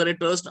corporate or a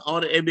trust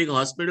or a big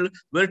hospital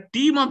where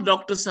team of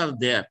doctors are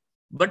there.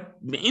 But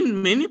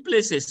in many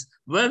places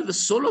where the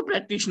solo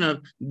practitioner,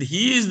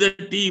 he is the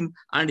team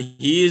and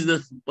he is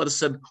the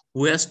person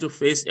who has to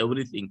face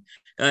everything.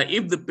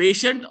 If the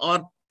patient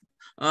or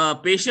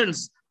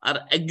patients are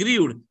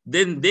aggrieved,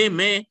 then they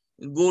may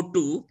go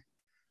to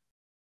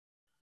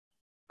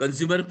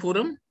consumer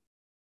forum,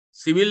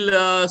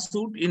 civil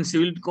suit in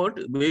civil court.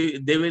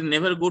 They will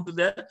never go to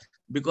there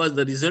because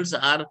the results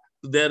are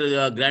to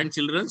their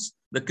grandchildren's.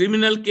 The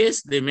criminal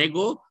case, they may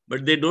go,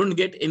 but they don't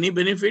get any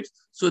benefits.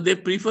 So they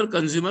prefer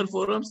consumer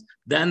forums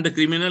than the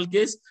criminal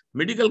case.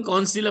 Medical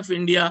Council of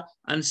India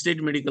and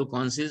state medical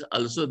councils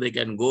also they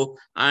can go.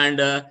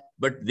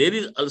 But there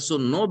is also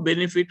no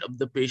benefit of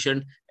the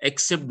patient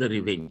except the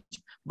revenge.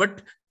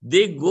 But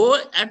they go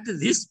at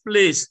this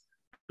place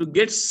to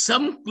get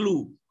some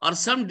clue or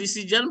some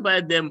decision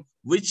by them,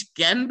 which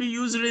can be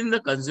used in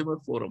the consumer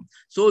forum.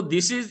 So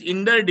this is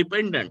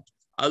interdependent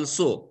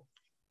also.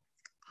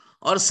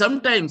 Or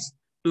sometimes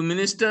to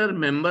minister,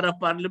 member of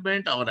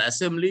parliament or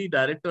assembly,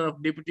 director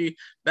of deputy,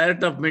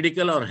 director of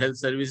medical or health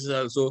services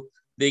also,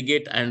 they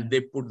get and they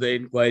put the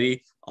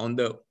inquiry on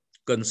the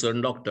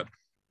concerned doctor.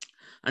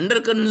 Under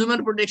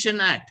Consumer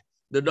Protection Act,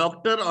 the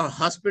doctor or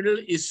hospital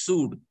is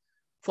sued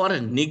for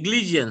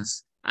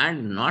negligence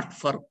and not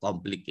for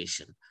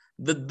complication.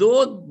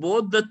 Though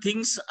both the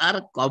things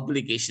are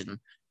complication.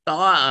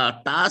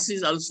 TASS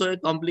is also a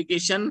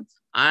complication,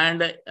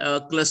 and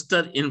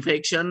cluster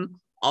infection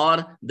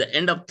or the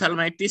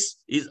endophthalmitis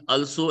is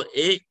also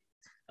a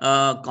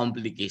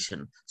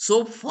complication.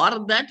 So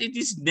for that, it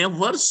is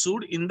never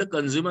sued in the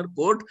consumer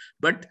court,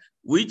 but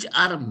which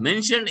are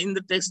mentioned in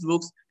the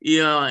textbooks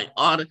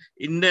or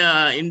in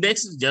the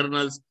index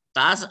journals,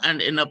 TASS and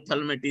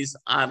endophthalmitis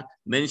are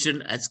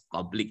mentioned as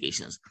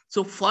complications.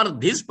 So for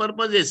these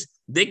purposes,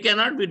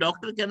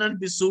 doctor cannot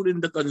be sued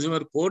in the consumer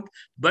court,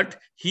 but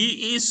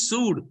he is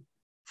sued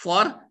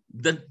for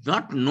the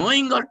not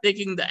knowing or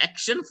taking the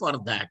action for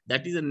that.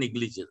 That is a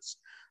negligence.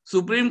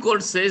 Supreme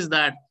Court says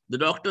that the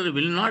doctor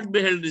will not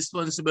be held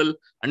responsible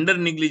under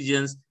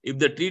negligence if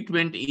the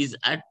treatment is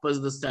as per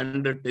the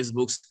standard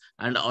textbooks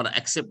and or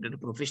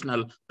accepted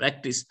professional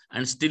practice,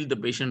 and still the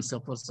patient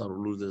suffers or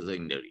loses the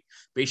injury.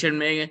 Patient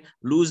may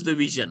lose the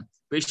vision.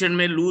 Patient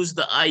may lose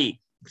the eye.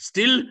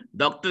 Still,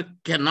 doctor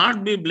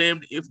cannot be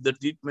blamed if the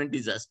treatment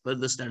is as per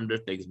the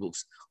standard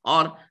textbooks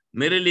or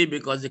merely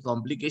because a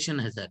complication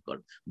has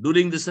occurred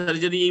during the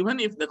surgery, even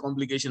if the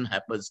complication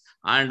happens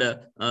and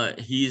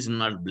he is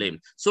not blamed.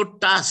 So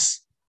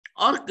TASS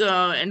or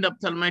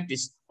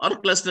endophthalmitis or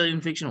cluster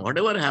infection,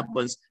 whatever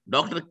happens,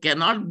 doctor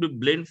cannot be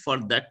blamed for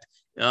that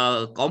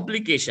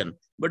complication,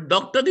 but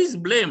doctor is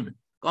blamed.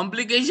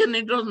 Complication,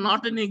 it was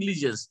not a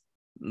negligence.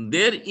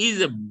 There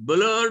is a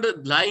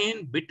blurred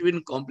line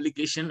between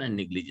complication and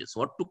negligence.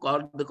 What to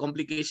call the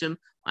complication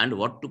and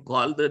what to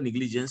call the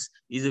negligence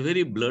is a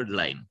very blurred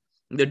line.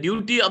 The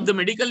duty of the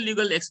medical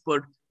legal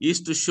expert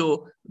is to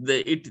show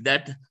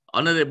that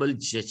honorable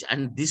judge,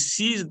 and this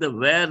is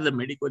where the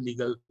medical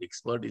legal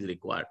expert is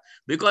required,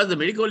 because the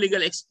medical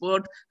legal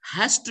expert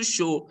has to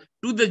show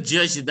to the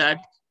judge that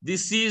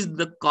this is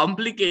the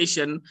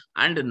complication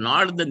and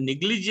not the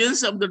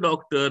negligence of the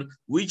doctor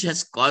which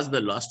has caused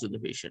the loss to the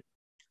patient.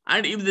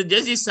 And if the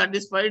judge is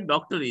satisfied,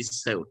 doctor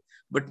is saved.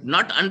 But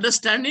not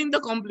understanding the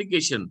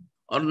complication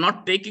or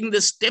not taking the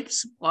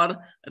steps for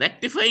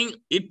rectifying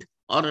it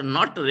or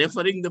not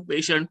referring the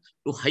patient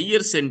to higher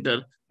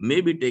center may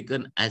be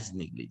taken as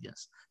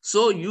negligence.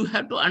 So you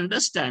have to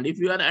understand, if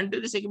you are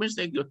anterior segment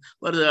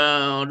for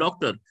the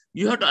doctor,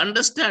 you have to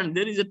understand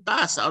there is a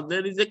TASS or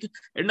there is a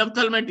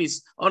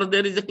endophthalmitis or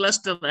there is a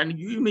cluster, and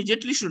you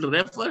immediately should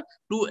refer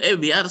to a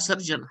VR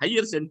surgeon,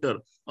 higher center,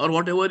 or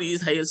whatever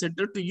is higher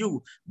center to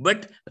you.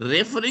 But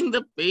referring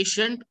the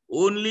patient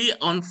only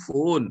on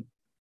phone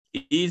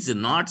is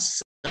not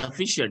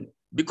sufficient,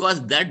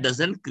 because that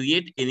doesn't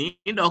create any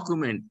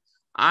document.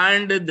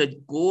 And the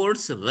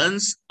courts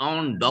runs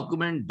on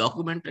documents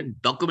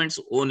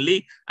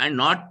only, and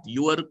not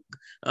your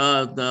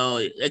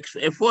the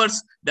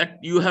efforts that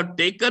you have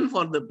taken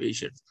for the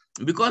patient.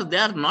 because they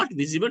are not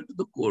visible to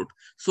the court.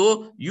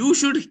 So you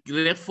should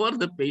refer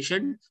the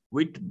patient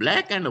with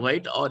black and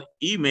white or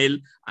email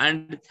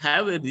and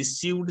have a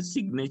received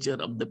signature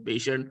of the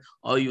patient,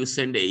 or you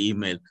send an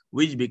email,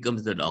 which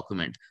becomes the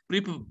document.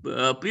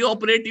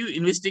 Pre-operative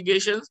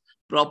investigations,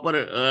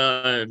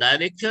 proper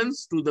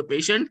directions to the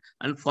patient,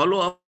 and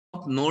follow-up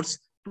notes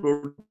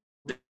protects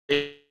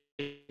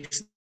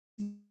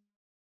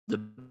the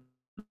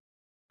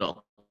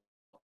doctor.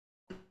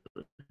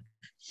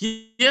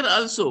 Here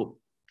also,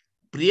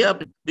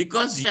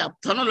 because you are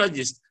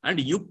ophthalmologist and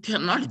you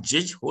cannot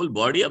judge whole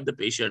body of the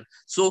patient.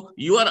 So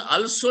you are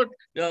also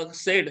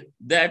said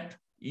that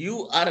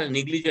you are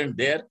negligent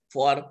there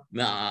for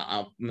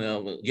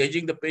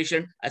judging the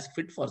patient as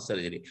fit for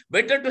surgery.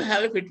 Better to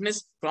have a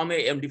fitness from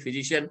a MD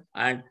physician,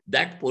 and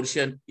that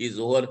portion is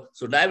over.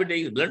 So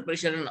diabetes, blood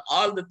pressure, and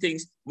all the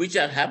things which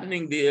are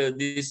happening,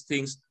 these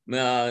things,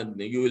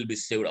 you will be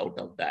saved out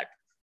of that.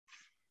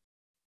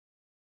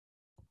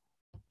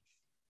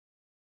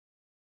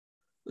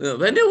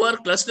 Whenever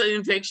cluster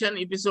infection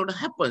episode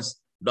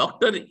happens,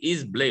 doctor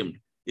is blamed.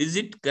 Is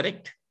it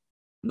correct?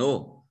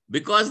 No,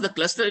 because the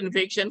cluster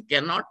infection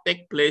cannot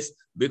take place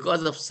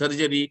because of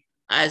surgery,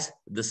 as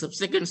the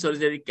subsequent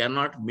surgery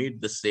cannot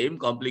meet the same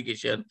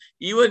complication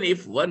even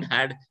if one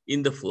had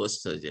in the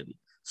first surgery.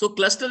 So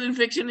cluster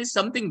infection is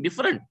something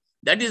different.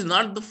 That is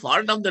not the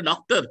fault of the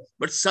doctor,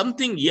 but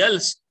something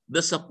else.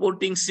 The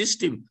supporting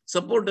system,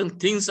 supporting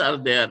things are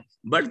there,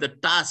 but the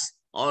TASS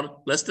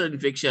or cluster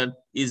infection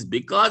is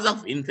because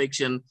of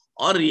infection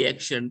or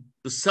reaction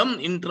to some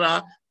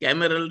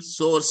intracameral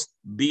source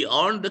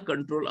beyond the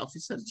control of a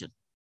surgeon.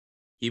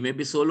 He may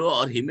be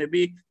solo or he may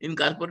be in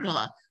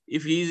corporate.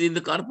 If he is in the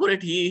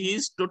corporate, he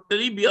is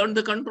totally beyond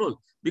the control,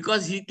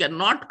 because he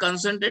cannot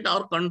concentrate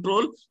or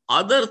control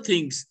other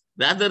things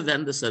rather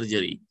than the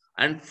surgery.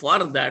 And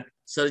for that,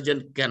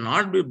 surgeon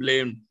cannot be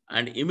blamed,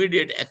 and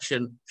immediate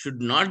action should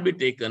not be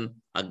taken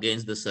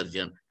against the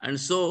surgeon. And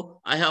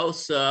so I have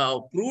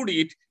proved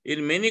it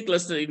in many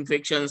cluster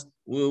infections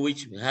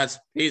which has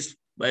faced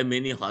by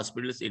many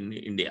hospitals in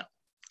India.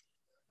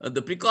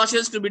 The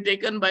precautions to be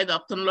taken by the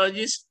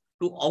ophthalmologist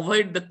to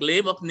avoid the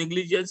claim of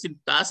negligence in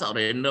TASS or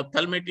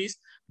endophthalmitis: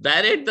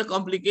 direct the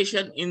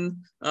complication in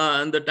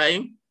the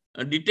time,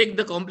 detect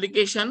the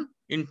complication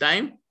in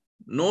time,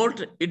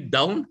 note it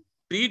down,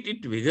 treat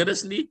it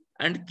vigorously,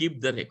 and keep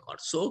the record.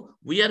 So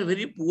we are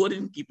very poor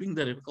in keeping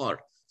the record.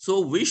 So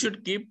we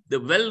should keep the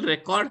well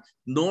record,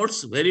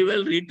 notes very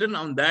well written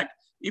on that.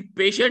 If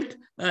patient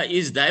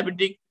is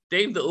diabetic,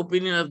 take the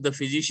opinion of the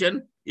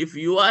physician. If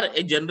you are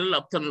a general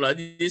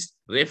ophthalmologist,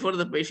 refer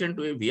the patient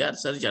to a VR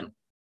surgeon.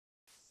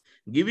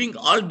 Giving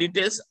all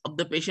details of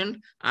the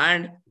patient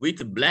and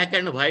with black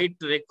and white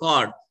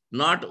record,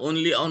 not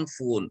only on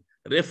phone.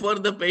 Refer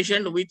the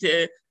patient with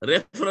a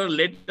referral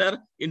letter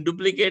in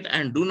duplicate,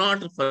 and do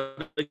not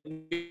forget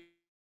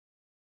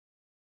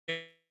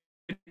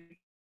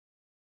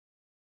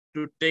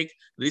to take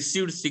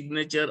received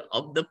signature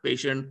of the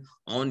patient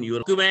on your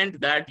document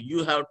that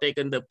you have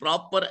taken the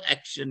proper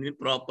action in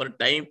proper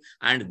time,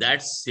 and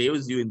that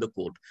saves you in the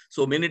court.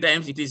 So many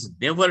times it is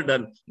never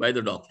done by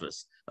the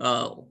doctors.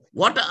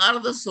 What are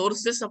the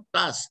sources of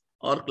TASS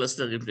or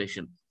cluster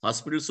infection?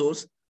 Hospital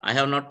source, I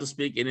have not to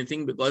speak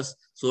anything because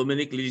so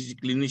many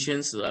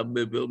clinicians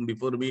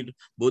before me,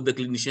 both the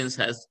clinicians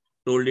has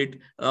told it.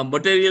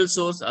 Material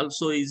source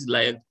also is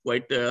like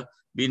quite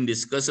been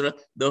discussed.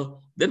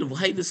 Then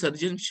why the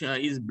surgeon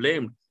is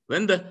blamed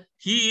when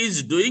he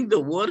is doing the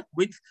work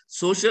with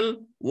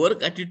social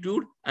work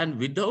attitude and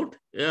without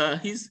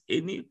his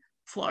any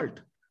fault?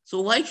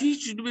 So why he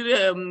should be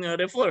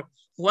referred?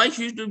 Why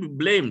he should be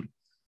blamed?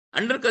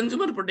 Under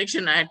Consumer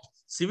Protection Act,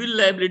 civil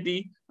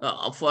liability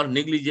for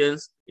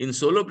negligence in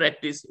solo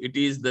practice, it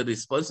is the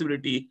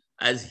responsibility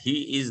as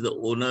he is the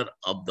owner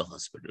of the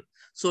hospital.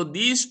 So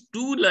these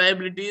two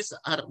liabilities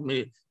are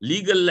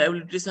legal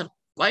liabilities are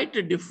quite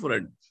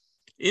different.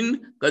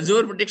 In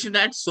Consumer Protection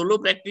Act, solo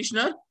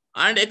practitioner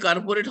and a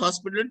corporate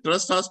hospital,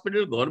 trust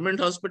hospital, government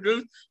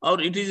hospital,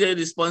 or it is a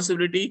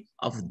responsibility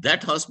of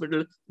that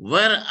hospital,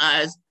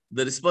 whereas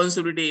the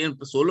responsibility in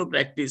solo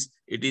practice,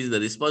 it is the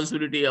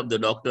responsibility of the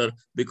doctor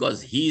because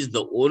he is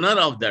the owner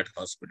of that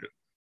hospital.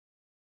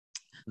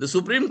 The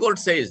Supreme Court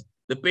says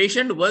the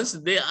patient, once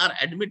they are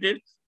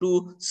admitted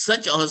to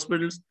such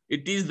hospitals,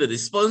 it is the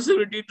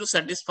responsibility to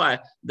satisfy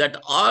that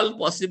all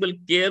possible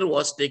care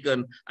was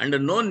taken and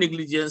no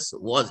negligence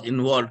was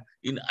involved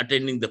in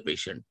attending the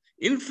patient.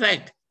 In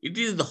fact, it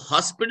is the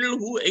hospital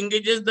who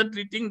engages the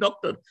treating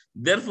doctor.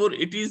 Therefore,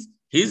 it is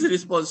his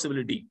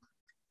responsibility.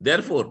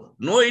 Therefore,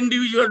 no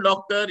individual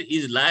doctor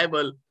is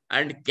liable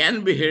and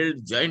can be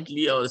held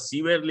jointly or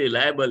severely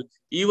liable,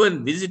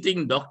 even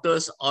visiting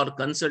doctors or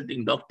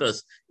consulting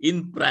doctors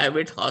in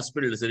private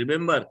hospitals.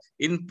 Remember,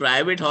 in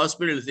private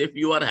hospitals, if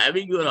you are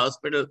having your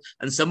hospital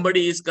and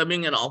somebody is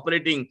coming and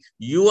operating,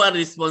 you are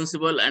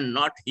responsible and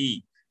not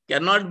he.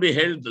 Cannot be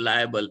held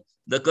liable.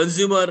 The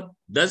consumer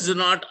does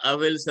not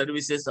avail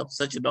services of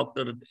such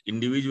doctor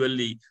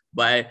individually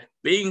by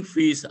paying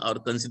fees or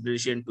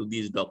consideration to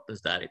these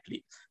doctors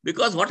directly.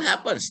 Because what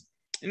happens?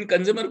 In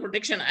Consumer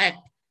Protection Act,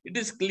 it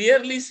is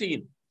clearly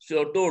seen,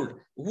 so told,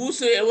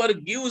 whosoever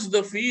gives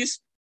the fees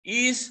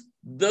is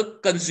the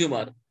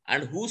consumer,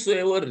 and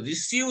whosoever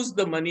receives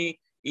the money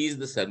is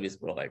the service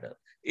provider.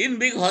 In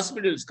big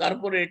hospitals,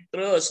 corporate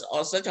trusts,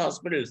 or such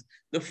hospitals,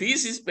 the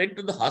fees is paid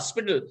to the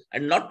hospital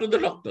and not to the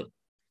doctor.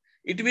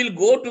 It will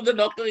go to the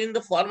doctor in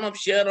the form of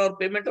share or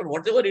payment or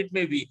whatever it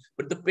may be,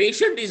 but the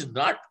patient is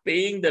not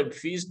paying the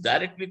fees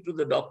directly to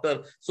the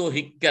doctor. So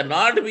he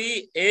cannot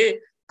be a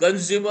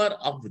consumer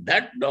of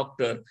that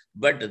doctor,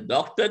 but the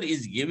doctor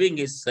is giving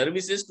his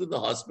services to the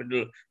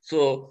hospital.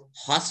 So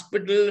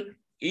hospital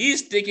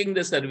is taking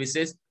the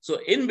services. So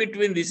in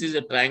between, this is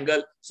a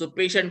triangle. So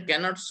patient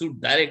cannot sue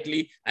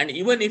directly. And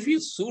even if he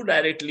sue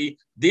directly,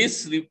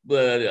 this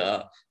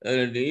the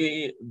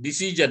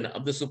decision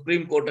of the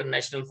Supreme Court and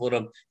National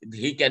Forum,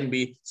 he can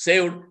be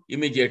saved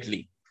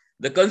immediately.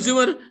 The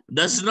consumer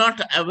does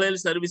not avail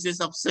services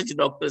of such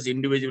doctors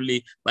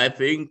individually by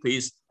paying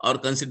fees or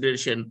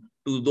consideration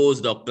to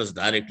those doctors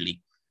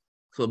directly.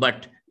 So,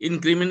 but in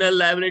criminal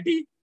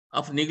liability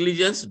of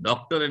negligence,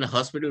 doctor and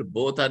hospital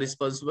both are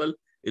responsible,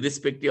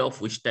 irrespective of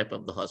which type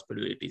of the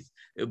hospital it is.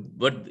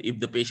 But if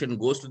the patient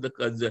goes to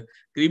the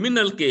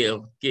criminal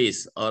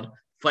case or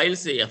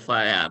files a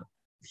FIR,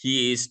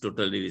 he is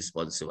totally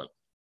responsible.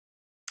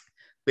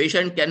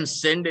 Patient can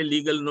send a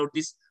legal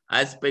notice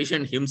as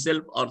patient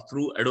himself or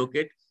through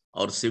advocate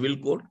or civil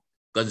court,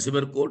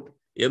 consumer court,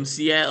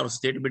 MCI or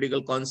state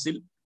medical council,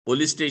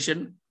 police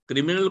station,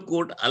 criminal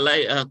court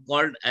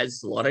called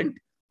as warrant,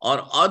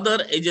 or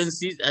other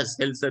agencies as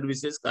health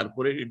services,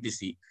 corporate,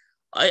 etc.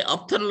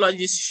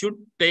 Ophthalmologist should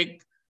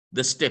take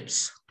the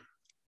steps.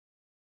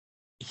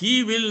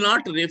 He will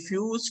not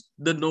refuse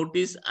the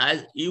notice,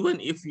 as even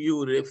if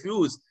you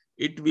refuse,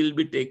 it will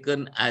be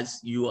taken as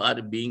you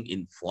are being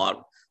informed.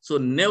 So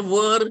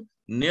never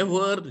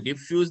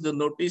refuse the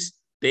notice.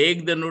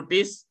 Take the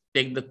notice,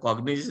 take the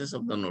cognizance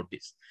of the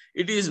notice.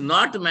 It is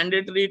not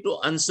mandatory to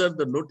answer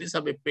the notice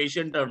of a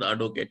patient or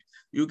advocate.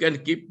 You can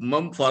keep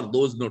mum for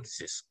those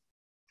notices.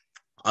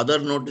 Other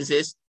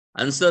notices,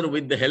 answer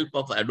with the help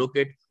of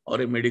advocate or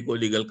a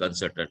medico-legal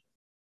consultant.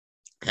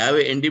 Have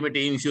an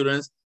indemnity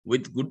insurance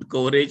with good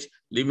coverage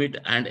limit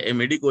and a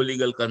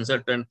medico-legal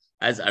consultant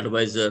as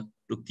advisor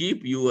to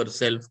keep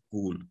yourself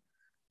cool.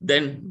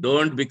 Then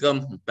don't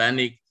become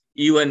panic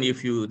even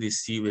if you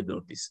receive a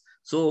notice.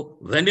 So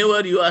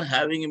whenever you are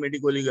having a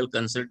medico-legal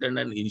consultant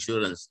and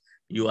insurance,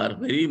 you are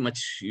very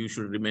much, you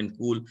should remain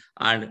cool,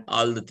 and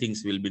all the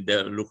things will be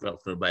there, looked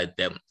after by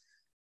them.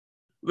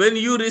 When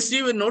you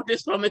receive a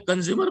notice from a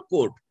consumer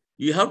court,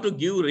 you have to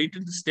give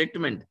written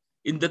statement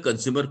in the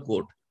consumer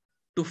court.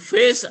 To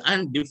face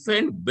and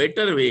defend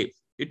better way,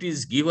 it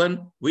is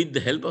given with the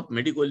help of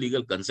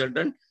medico-legal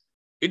consultant.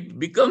 It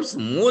becomes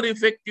more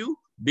effective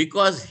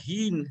because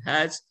he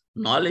has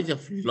knowledge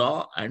of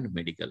law and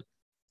medical.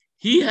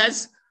 He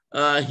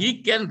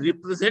can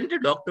represent a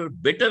doctor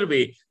better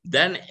way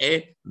than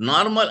a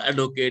normal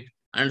advocate,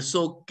 and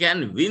so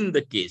can win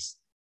the case.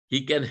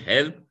 He can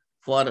help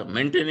for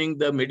maintaining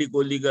the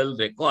medico-legal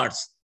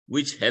records,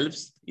 which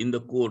helps in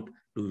the court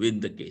to win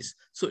the case.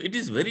 So it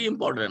is very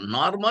important.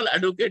 Normal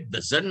advocate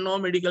doesn't know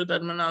medical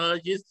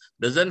terminologies,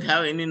 doesn't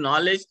have any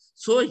knowledge,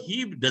 so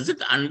he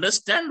doesn't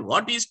understand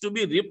what is to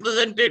be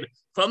represented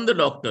from the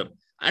doctor,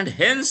 and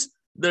hence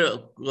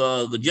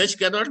the judge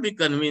cannot be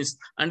convinced,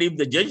 and if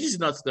the judge is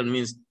not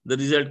convinced, the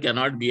result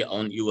cannot be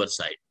on your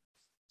side.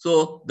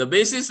 So the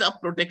basis of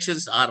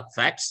protections are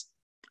facts.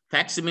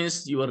 Facts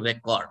means your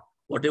record,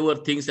 whatever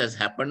things has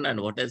happened and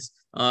what has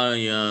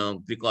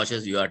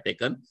precautions you are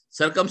taken.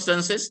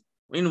 Circumstances,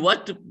 in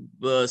what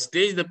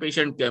stage the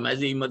patient came, as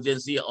an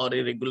emergency or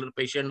a regular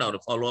patient or a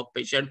follow-up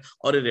patient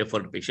or a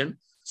referred patient.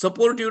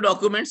 Supportive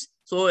documents,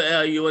 so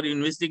your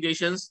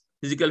investigations,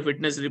 physical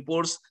fitness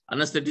reports,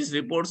 anesthetist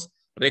reports,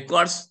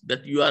 records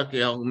that you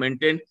are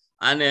maintained,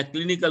 and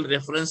clinical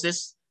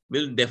references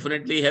will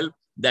definitely help.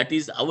 That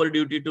is our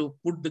duty to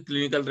put the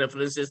clinical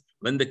references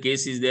when the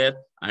case is there,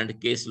 and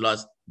case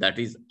laws, that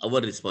is our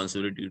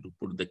responsibility to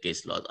put the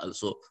case laws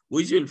also,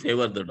 which will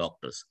favor the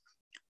doctors.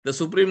 The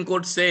Supreme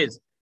Court says,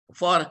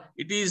 for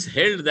it is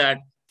held that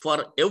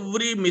for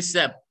every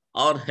mishap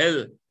or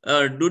health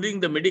during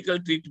the medical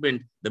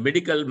treatment, the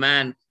medical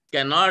man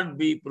cannot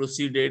be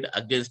proceeded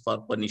against for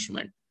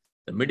punishment.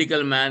 The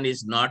medical man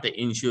is not an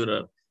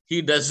insurer.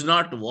 He does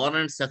not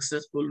warrant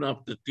successful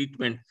of the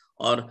treatment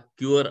or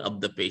cure of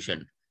the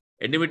patient.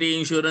 Indemnity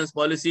insurance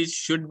policies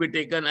should be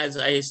taken, as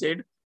I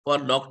said, for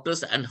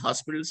doctors and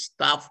hospital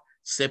staff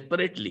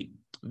separately,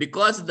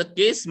 because the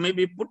case may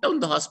be put on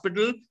the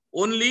hospital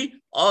only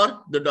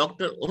or the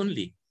doctor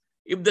only.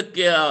 If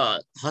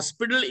the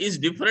hospital is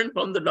different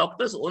from the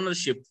doctor's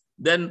ownership,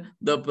 then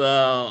the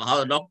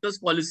doctor's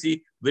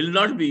policy will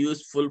not be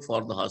useful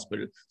for the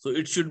hospital. So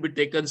it should be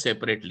taken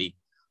separately.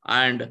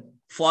 And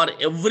for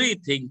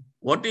everything,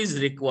 what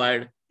is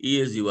required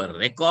is your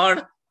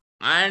record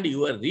and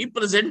your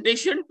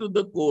representation to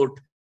the court.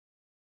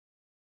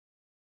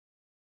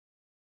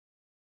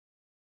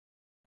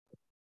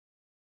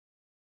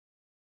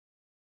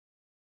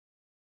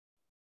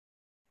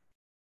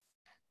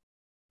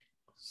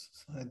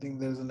 I think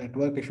there is a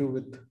network issue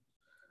with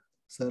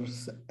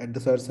sirs at the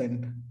sir's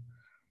end.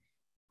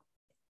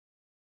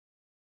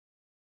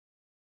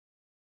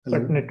 Hello.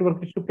 But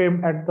network issue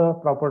came at the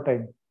proper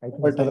time. I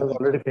think sir has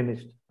already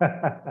finished.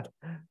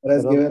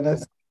 Has given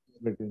us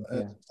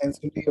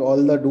essentially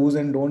all the do's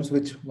and don'ts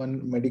which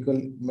one medical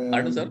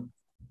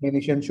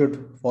clinician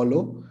should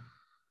follow.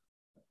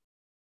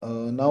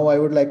 Now I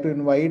would like to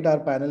invite our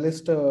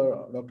panelists,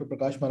 Dr.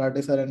 Prakash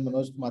Marathe sir and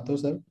Manoj Mathur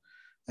sir,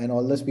 and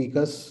all the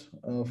speakers,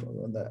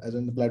 as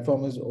in the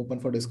platform is open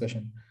for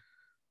discussion.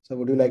 So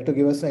would you like to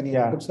give us any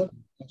input, sir?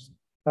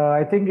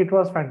 I think it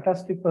was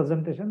fantastic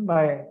presentation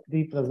by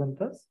the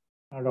presenters,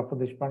 Dr.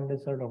 Deshpande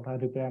sir, Dr.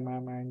 Haripriya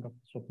ma'am, and Dr.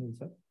 Swapnil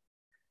sir.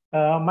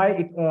 My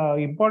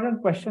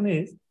important question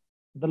is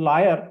the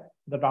lawyer,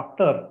 the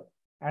doctor,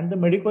 and the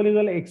medical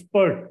legal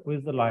expert who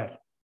is the lawyer.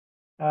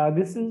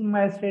 This is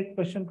my straight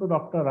question to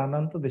Dr.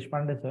 Anant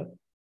Deshpande sir.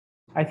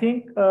 I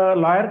think a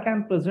lawyer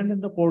can present in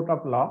the court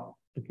of law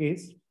the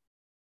case.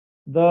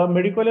 The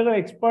medical legal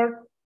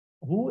expert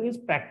who is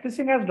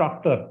practicing as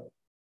doctor,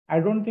 I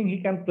don't think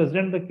he can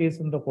present the case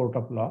in the court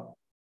of law.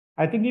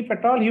 I think if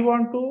at all he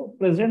want to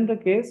present the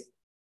case,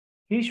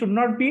 he should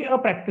not be a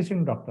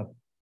practicing doctor.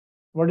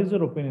 What is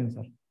your opinion,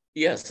 sir?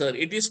 Yes, sir,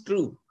 it is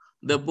true.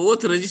 The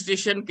both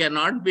registration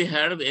cannot be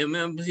had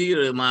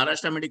MMC,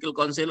 Maharashtra Medical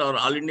Council or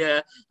All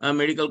India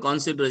Medical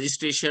Council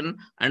registration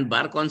and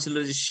Bar Council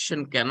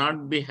registration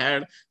cannot be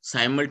had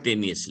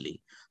simultaneously.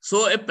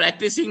 So a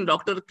practicing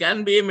doctor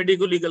can be a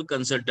medical legal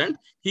consultant.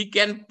 He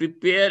can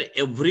prepare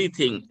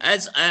everything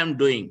as I am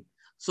doing.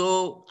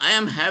 So I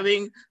am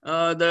having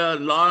the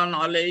law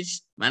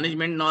knowledge,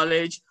 management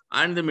knowledge,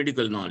 and the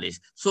medical knowledge.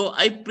 So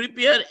I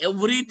prepare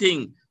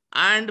everything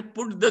and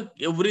put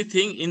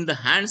everything in the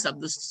hands of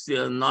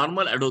the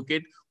normal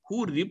advocate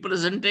who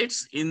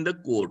represents in the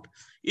court.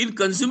 In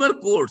consumer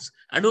courts,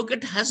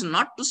 advocate has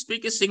not to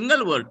speak a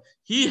single word.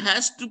 He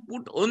has to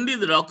put only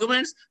the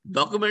documents,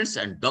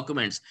 and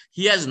documents.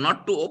 He has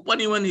not to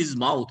open even his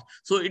mouth.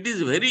 So it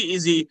is very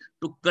easy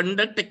to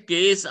conduct a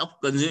case of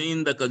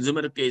in the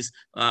consumer case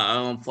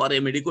for a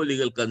medical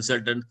legal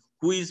consultant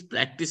who is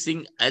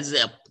practicing as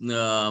a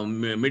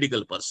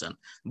medical person.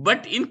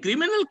 But in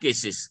criminal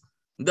cases,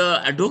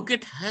 the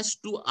advocate has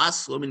to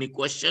ask so many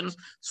questions,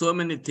 so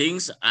many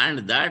things, and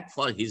that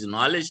for his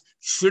knowledge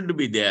should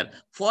be there.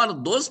 For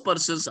those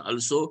persons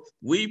also,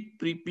 we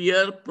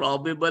prepare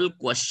probable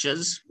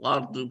questions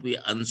for to be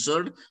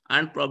answered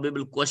and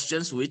probable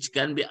questions which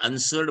can be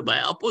answered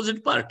by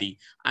opposite party.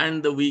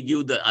 And we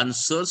give the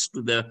answers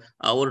to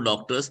our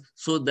doctors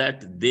so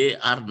that they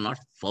are not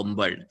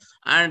fumbled.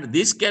 And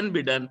this can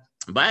be done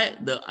by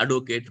the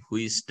advocate who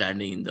is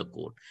standing in the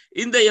court.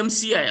 In the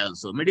MCI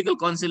also, Medical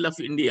Council of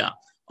India,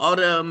 or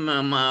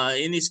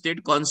any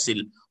state council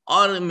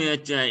or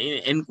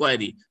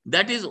inquiry,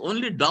 that is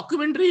only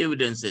documentary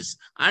evidences,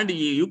 and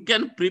you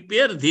can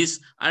prepare this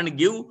and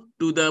give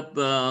to the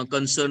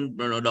concerned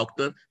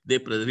doctor they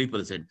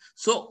represent.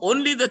 So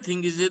only the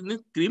thing is in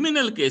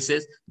criminal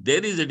cases,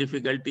 there is a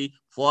difficulty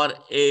for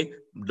a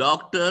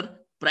doctor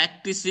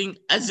practicing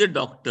as a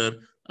doctor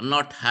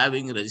not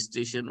having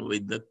registration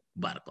with the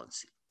Bar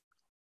Council.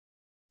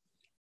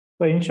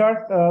 So in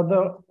short,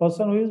 the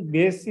person who is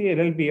BSc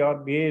LLB or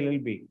BA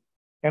LLB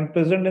can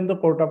present in the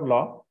court of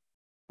law.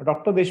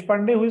 Dr.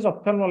 Deshpande, who is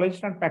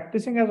ophthalmologist and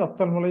practicing as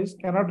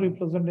ophthalmologist, cannot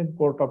represent in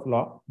court of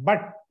law.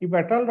 But if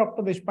at all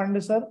Dr.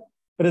 Deshpande sir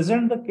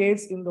present the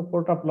case in the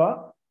court of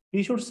law,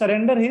 he should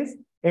surrender his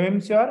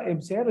MMC or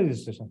MCI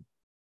registration.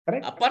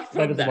 Correct? Apart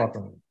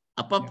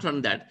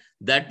from that,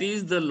 that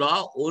is the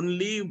law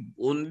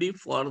only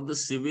for the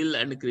civil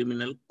and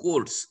criminal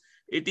courts.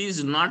 It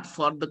is not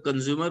for the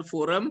consumer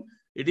forum.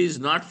 It is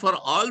not for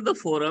all the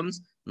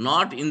forums,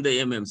 not in the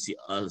MMC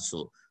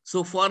also.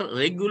 So for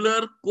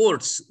regular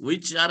courts,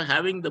 which are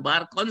having the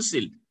Bar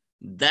Council,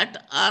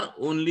 that are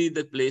only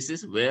the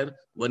places where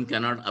one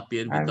cannot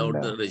appear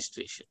without the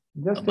registration.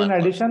 Just in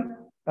addition,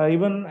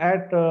 even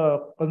at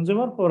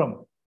consumer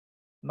forum,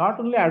 not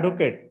only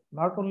advocate,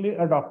 not only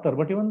a doctor,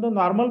 but even the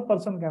normal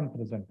person can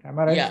present. Am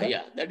I right? Yeah, sir?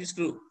 Yeah, that is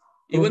true.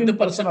 Even the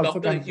person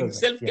doctor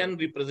himself can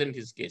represent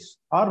his case.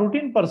 Or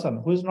routine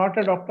person who is not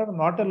a doctor,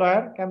 not a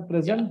lawyer, can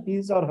present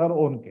his or her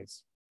own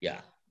case.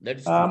 Yeah, that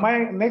is true.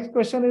 My next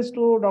question is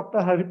to Dr.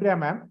 Haripriya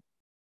ma'am.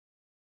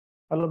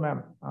 Hello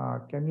ma'am,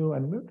 can you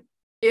unmute?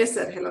 Yes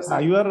sir, hello sir.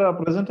 Your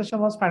presentation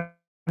was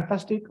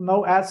fantastic.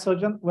 Now as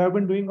surgeon, we have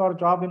been doing our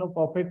job in a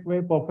perfect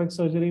way, perfect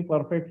surgery,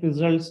 perfect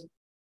results.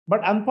 But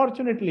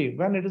unfortunately,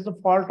 when it is the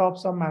fault of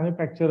some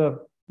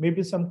manufacturer,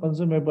 maybe some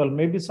consumable,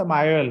 maybe some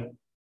IOL,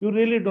 you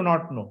really do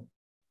not know.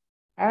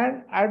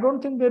 And I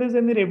don't think there is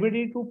any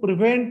remedy to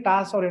prevent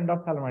TASS or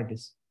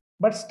endophthalmitis.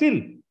 But still,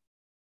 you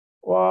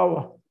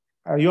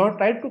have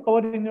tried to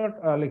cover in your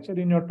lecture,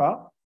 in your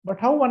talk, but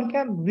how one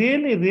can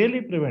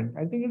really prevent?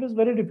 I think it is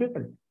very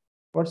difficult.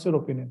 What's your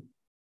opinion?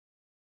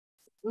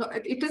 No,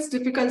 it is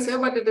difficult, sir,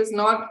 but it is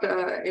not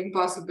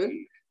impossible.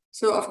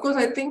 So, of course,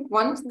 I think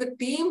once the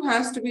team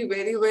has to be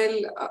very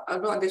well,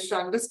 they should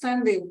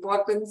understand the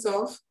importance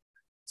of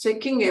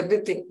checking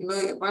everything.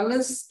 One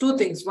is two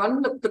things.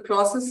 One, the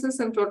processes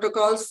and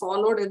protocols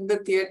followed in the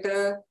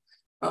theater,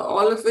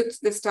 all of which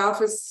the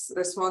staff is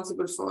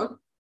responsible for.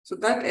 So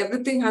that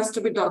everything has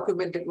to be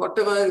documented.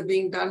 Whatever is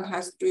being done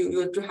you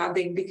have to have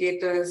the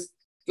indicators,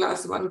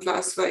 class 1,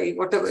 class 5,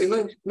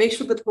 whatever, make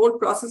sure that the whole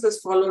process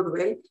is followed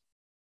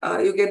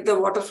well. You get the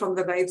water from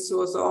the right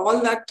source. So all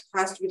that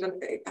has to be done.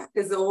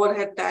 Is the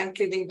overhead tank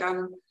cleaning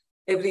done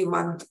every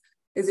month?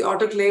 Is the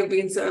autoclave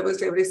being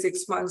serviced every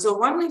 6 months?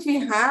 So if we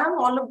have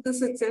all of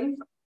this itself,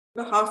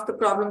 half the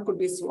problem could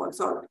be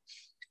solved.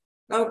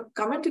 Now,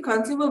 coming to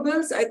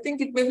consumables, I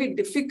think it may be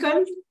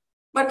difficult,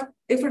 but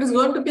if it is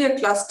going to be a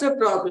cluster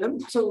problem,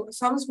 so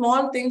some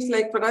small things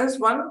like for us,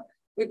 one,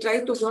 we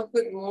try to work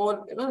with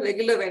more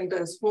regular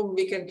vendors whom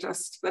we can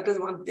trust. That is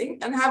one thing.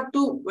 And have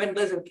 2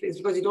 vendors at least,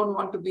 because you don't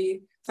want to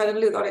be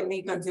suddenly without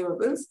any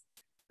consumables.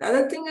 The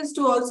other thing is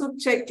to also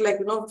check,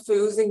 for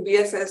using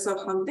BSS or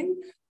something,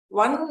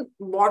 1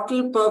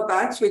 bottle per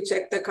batch, we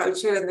check the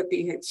culture and the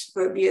pH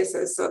for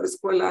BSS,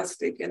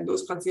 viscoelastic and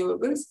those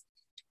consumables.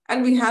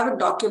 And we have it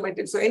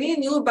documented. So any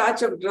new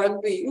batch of drug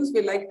we use,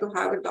 we like to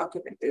have it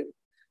documented.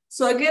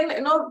 So again,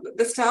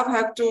 the staff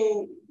have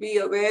to be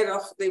aware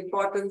of the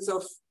importance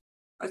of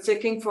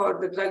checking for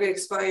the drug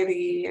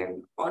expiry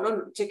and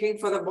checking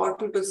for the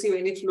bottle to see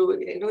any fluid,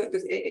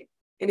 if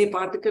any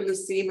particle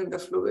is seen in the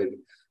fluid.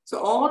 So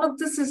all of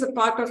this is a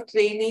part of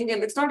training,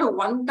 and it's not a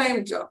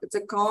one-time job. It's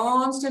a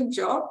constant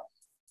job,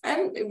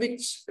 and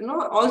which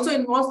also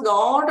involves a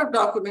lot of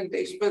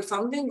documentation. But if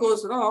something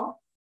goes wrong,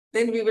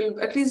 then we will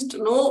at least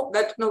know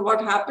that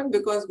what happened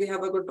because we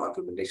have a good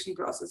documentation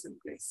process in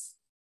place.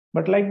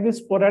 But like this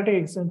sporadic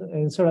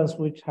incidents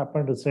which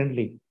happened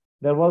recently,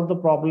 there was the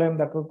problem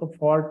that was the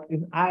fault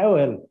in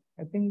IOL.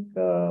 I think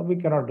we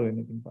cannot do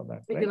anything for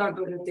that. We cannot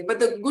do anything. But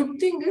the good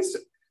thing is,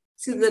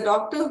 see, the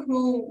doctor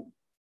who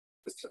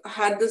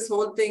had this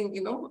whole thing,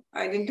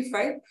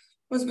 identified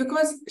was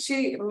because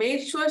she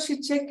made sure she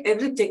checked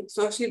everything.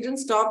 So she didn't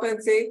stop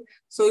and say,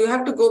 so you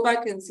have to go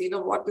back and see,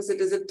 what is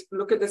it? Is it,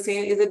 look at the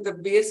same, is it the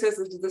BSS,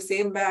 is it the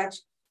same batch,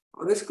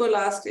 or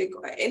viscoelastic,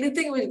 or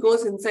anything which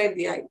goes inside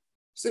the eye.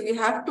 So we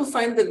have to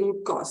find the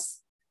root cause.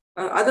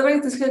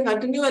 Otherwise, this can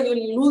continue and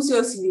you'll lose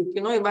your sleep.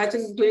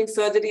 Imagine doing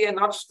surgery and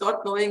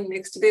not knowing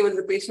next day, will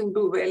the patient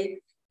do well?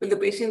 Will the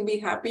patient be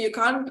happy? You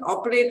can't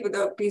operate with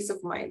a peace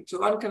of mind. So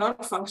one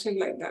cannot function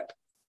like that.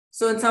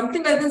 So when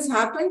something like this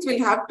happens,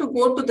 we'll have to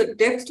go to the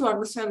depths to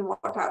understand what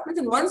happens.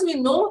 And once we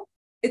know,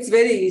 it's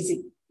very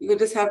easy. You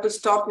just have to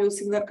stop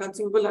using that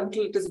consumable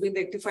until it has been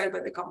rectified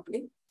by the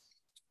company.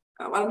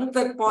 Under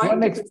that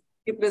point,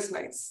 it is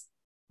nice.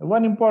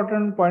 One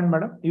important point,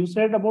 madam. You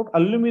said about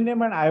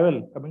aluminum and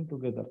IOL coming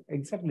together.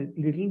 Exactly.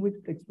 Little bit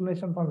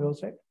explanation from your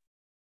side.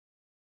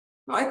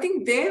 No, I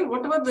think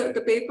whatever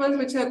the papers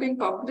which have been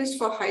published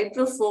for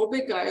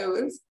hydrophobic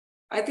IOLs,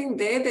 I think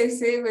they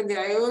say when the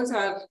IOLs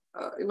are,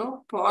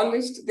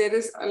 polished, there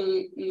is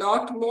a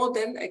lot more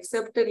than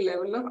accepted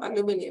level of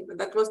aluminum. And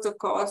that was the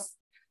cause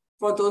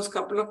for those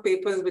couple of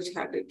papers which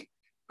had it.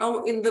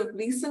 Now, in the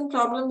recent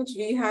problem which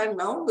we had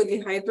now with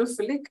the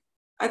hydrophilic,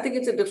 I think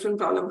it's a different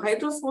problem.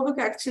 Hydrophobic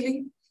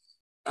actually,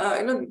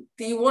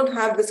 you won't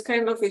have this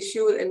kind of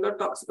issue with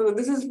endotoxin.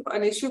 This is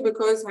an issue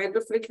because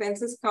hydrophilic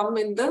lenses come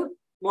in the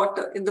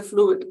water, in the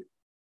fluid.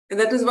 And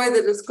that is why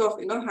the risk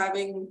of,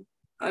 having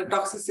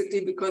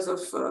toxicity because of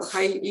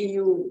high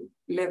EU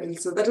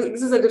levels. So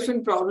this is a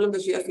different problem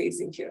which we are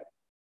facing here.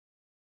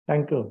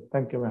 Thank you.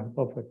 Thank you, ma'am.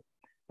 Perfect.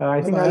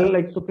 I think I would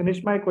like to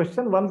finish my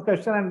question. One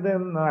question, and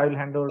then I will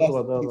hand over to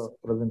other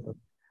presenters.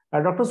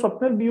 Dr.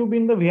 Swapnil, you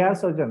being the VR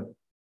surgeon,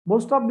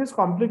 most of these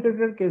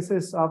complicated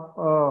cases of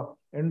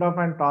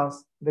Endoph and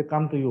TASS, they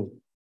come to you.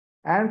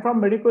 And from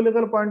medical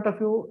legal point of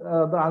view,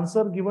 the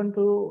answer given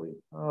to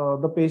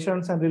the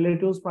patients and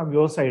relatives from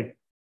your side,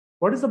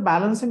 what is the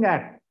balancing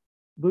act?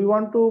 Do you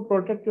want to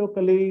protect your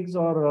colleagues,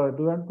 or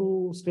do you want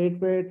to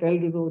straightway tell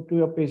to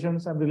your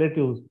patients and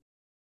relatives?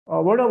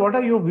 What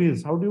are your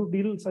views? How do you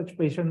deal with such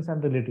patients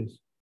and relatives?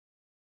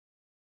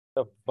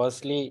 So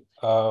firstly,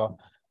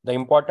 the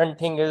important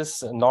thing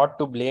is not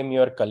to blame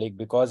your colleague,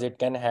 because it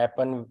can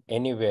happen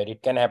anywhere.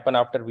 It can happen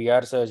after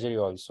VR surgery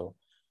also.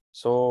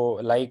 So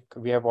like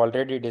we have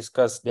already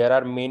discussed, there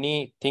are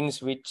many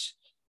things which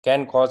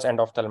can cause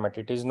endophthalmitis.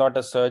 It is not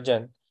a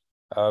surgeon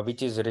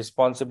which is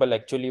responsible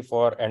actually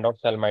for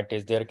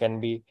endophthalmitis. There can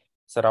be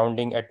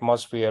surrounding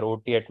atmosphere,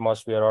 OT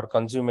atmosphere, or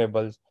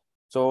consumables.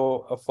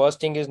 So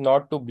first thing is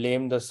not to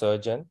blame the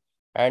surgeon.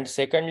 And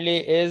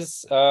secondly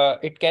is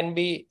it can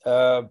be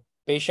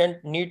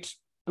patient needs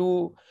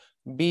to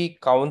be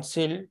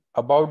counseled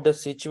about the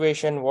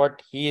situation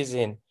what he is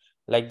in,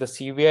 like the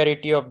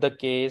severity of the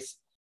case,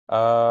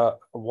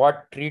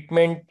 what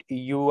treatment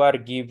you are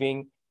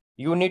giving.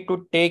 You need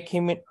to take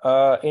him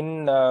I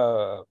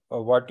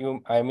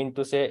mean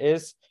to say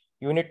is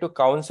you need to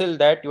counsel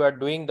that you are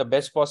doing the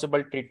best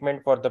possible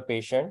treatment for the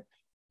patient.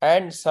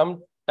 And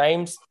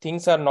sometimes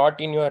things are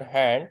not in your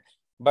hand,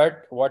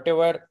 but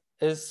whatever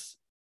is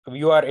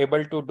you are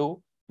able to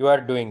do, you are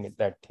doing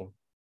that thing.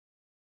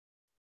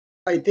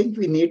 I think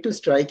we need to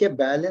strike a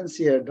balance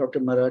here, Dr.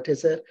 Marathe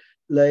sir.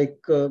 Like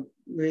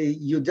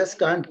you just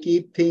can't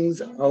keep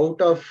things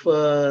out of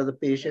the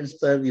patient's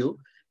purview.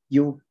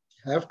 You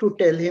have to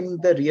tell him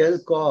the real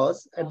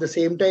cause, at the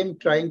same time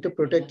trying to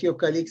protect your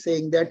colleague,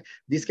 saying that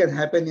this can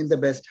happen in the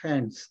best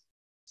hands.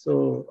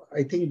 So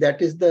I think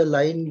that is the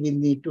line we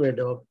need to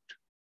adopt.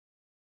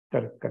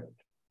 Correct,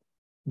 correct.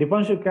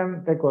 Dipanshu, you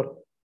can take over.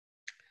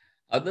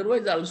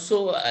 Otherwise,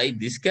 also,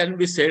 this can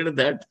be said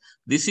that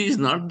this is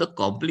not the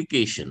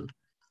complication,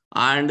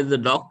 and the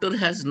doctor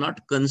has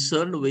not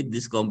concerned with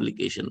this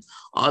complication.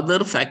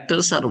 Other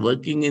factors are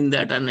working in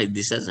that, and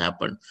this has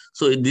happened.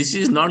 So this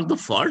is not the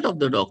fault of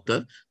the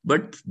doctor,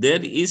 but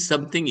there is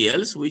something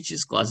else which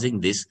is causing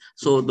this.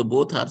 So the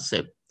both are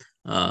safe.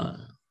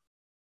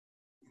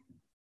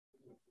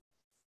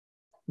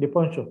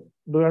 Dipanshu,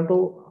 do you want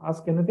to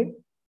ask anything?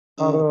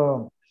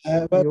 Or I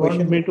have a you question.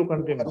 want me to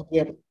continue?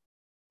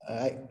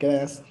 Can I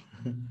ask?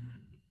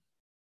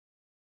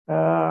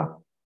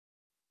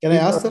 Can I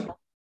ask, sir?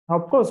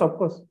 Of course, of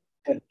course.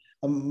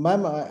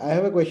 Ma'am, I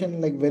have a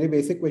question, like very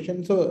basic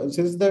question. So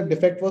since the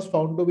defect was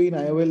found to be in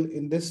IOL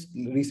in this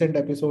recent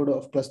episode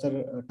of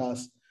cluster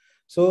TASS,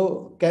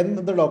 so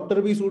can the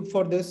doctor be sued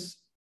for this?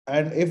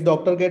 And if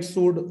doctor gets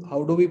sued,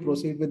 how do we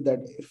proceed with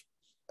that?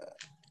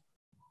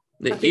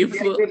 We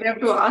have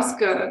to ask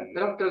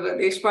Dr.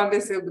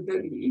 Deshpande with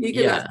the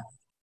legal aspect.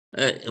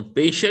 A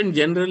patient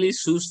generally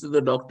sues to the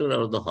doctor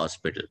or the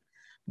hospital,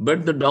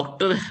 but the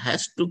doctor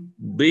has to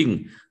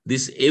bring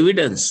this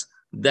evidence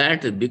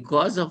that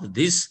because of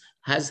this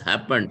has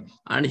happened,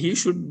 and he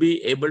should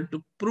be able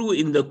to prove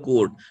in the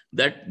court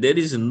that there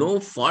is no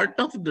fault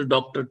of the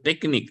doctor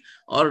technique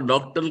or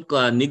doctor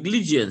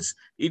negligence.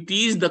 It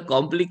is the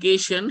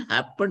complication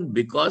happened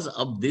because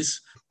of this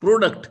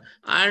product,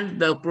 and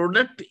the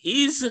product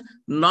is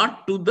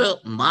not to the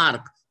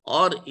mark,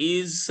 or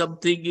is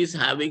something is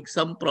having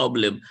some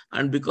problem,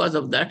 and because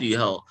of that you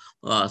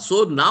have.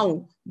 So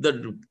now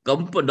the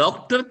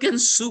doctor can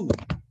sue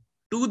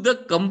to the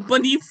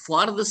company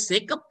for the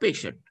sake of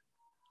patient,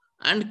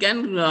 and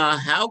can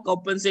have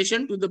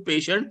compensation to the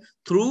patient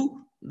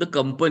through the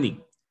company.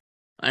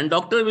 And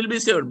doctor will be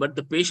saved, but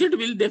the patient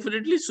will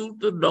definitely sue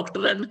the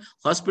doctor and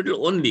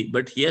hospital only,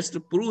 but he has to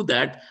prove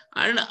that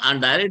and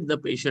direct the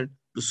patient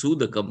to sue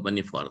the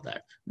company for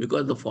that,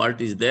 because the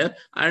fault is there,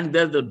 and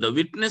there the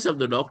witness of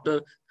the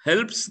doctor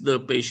helps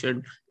the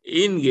patient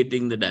in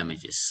getting the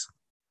damages.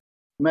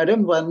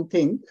 Madam, one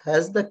thing,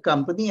 has the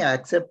company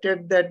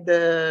accepted that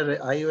the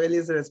IOL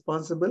is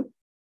responsible?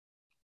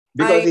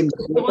 Because in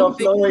the court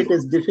of law, it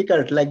is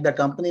difficult. Like the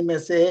company may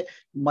say,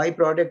 my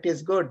product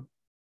is good.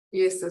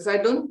 Yes, I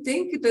don't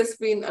think it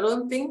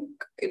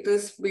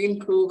has been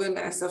proven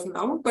as of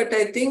now, but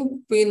I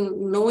think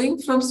knowing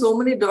from so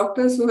many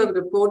doctors who have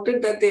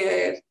reported that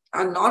they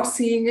are not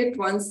seeing it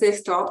once they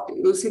stopped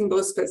using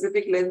those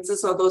specific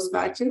lenses or those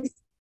patches,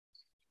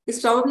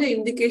 it's probably an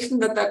indication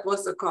that that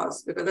was the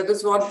cause, because that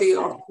is what the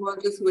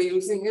ophthalmologists who were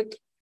using it,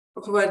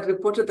 who had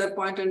reported that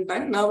point in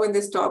time. Now, when they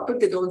stop it,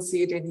 they don't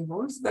see it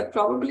anymore. So that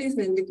probably is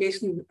an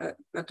indication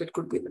that it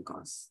could be the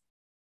cause.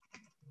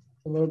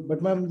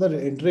 But ma'am,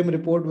 the interim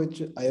report which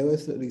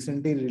iOS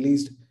recently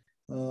released,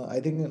 I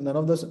think none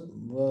of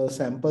the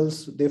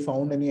samples they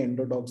found any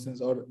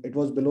endotoxins, or it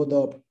was below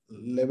the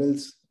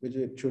levels which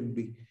it should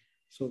be.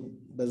 So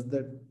does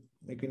that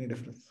make any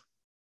difference?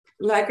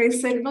 Like I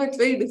said, no, it's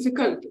very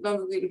difficult.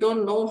 We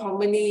don't know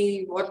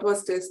what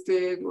was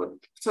tested.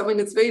 So I mean,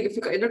 it's very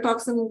difficult.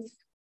 Endotoxin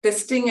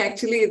testing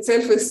actually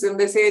itself is, when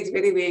they say, it's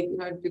very vague.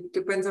 It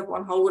depends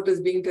upon how it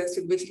is being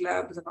tested, which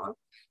labs and all.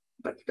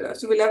 But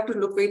so we'll have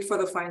to wait for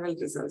the final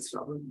results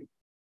probably.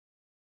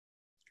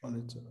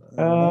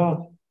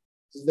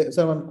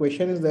 So one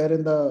question is there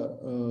in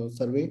the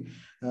survey.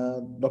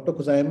 Dr.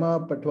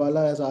 Kuzaima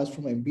Patwala has asked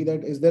from MP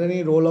that, is there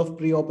any role of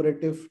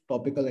preoperative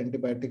topical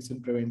antibiotics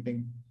in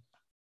preventing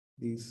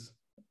these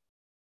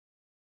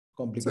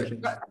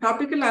complications? So,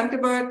 topical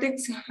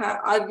antibiotics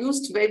are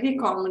used very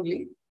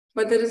commonly,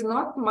 but there is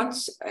not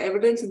much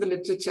evidence in the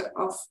literature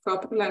of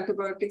topical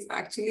antibiotics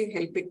actually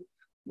helping.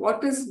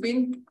 What is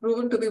being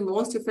proven to be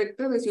most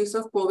effective is use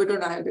of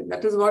povidone iodine.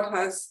 That is what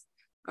has,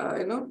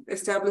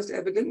 established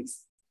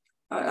evidence.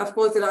 Of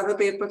course, there are other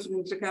papers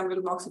from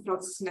intracameral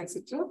moxifloxacin,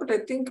 etc. But I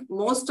think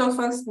most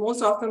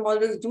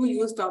ophthalmologists do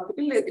use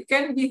topical. It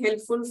can be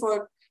helpful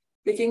for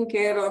taking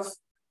care of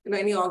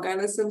any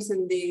organisms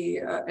in the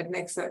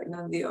adnexa,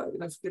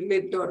 the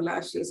lid or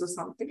lashes or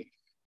something.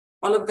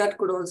 All of that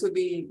could also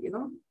be,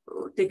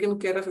 taken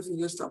care of if you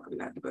use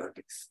topical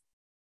antibiotics.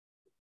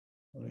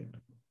 All right.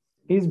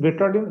 Is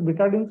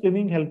betadine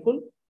cleaning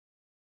helpful?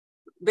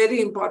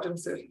 Very important,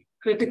 sir.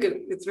 Critical.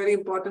 It's very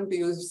important to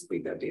use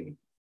betadine.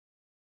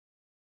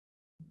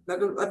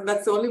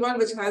 That's the only one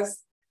which has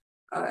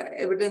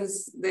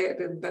evidence there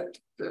that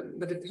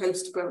it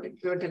helps to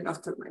prevent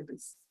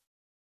endophthalmitis.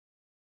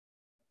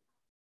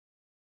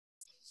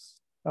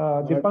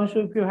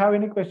 Dipanshu, if you have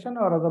any question,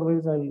 or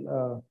otherwise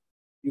I'll...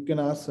 You can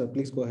ask, sir.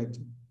 Please go ahead.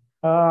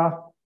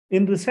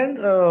 In recent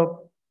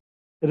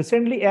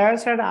Recently,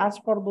 AIS had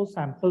asked for those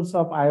samples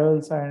of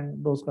IOLs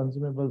and those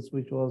consumables,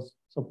 which was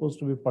supposed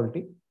to be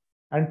faulty,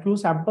 and few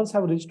samples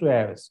have reached to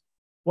AIS.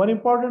 One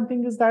important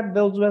thing is that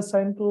those were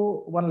sent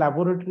to one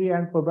laboratory,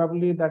 and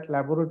probably that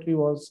laboratory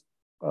was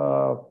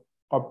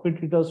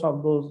competitors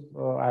of those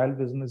IOL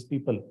business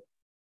people.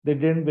 They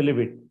didn't believe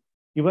it.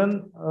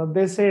 Even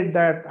they said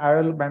that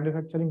IOL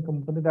manufacturing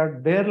company,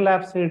 that their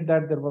lab said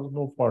that there was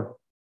no fault,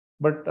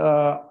 but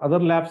other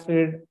labs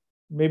said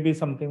maybe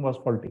something was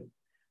faulty.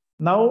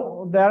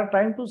 Now they are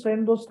trying to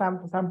send those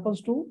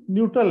samples to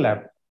neutral lab,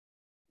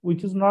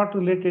 which is not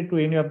related to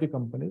any of the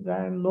companies,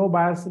 and no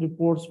bias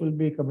reports will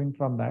be coming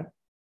from that.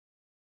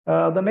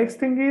 The next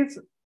thing is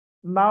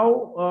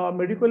now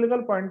medical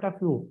legal point of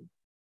view.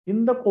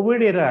 In the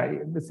COVID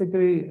era,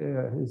 basically,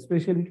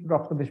 especially to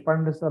Dr.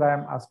 Deshpande sir, I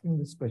am asking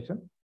this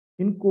question.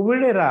 In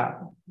COVID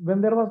era,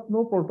 when there was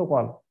no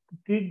protocol to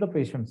treat the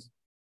patients,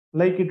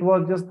 like it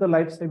was just the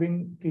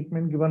life-saving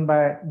treatment given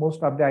by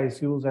most of the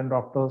ICUs and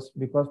doctors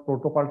because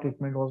protocol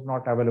treatment was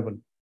not available.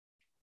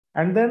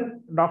 And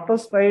then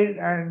doctors tried,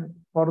 and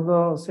for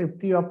the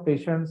safety of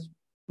patients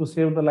to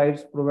save the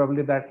lives,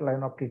 probably that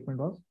line of treatment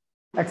was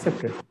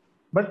accepted.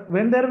 But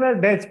when there were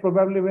deaths,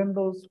 probably when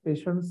those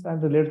patients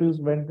and relatives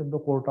went in the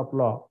court of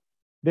law,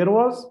 there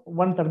was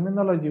one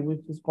terminology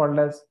which is called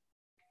as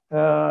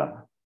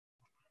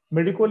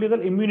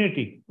medico-legal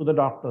immunity to the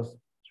doctors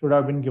should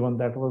have been given.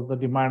 That was the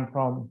demand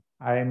from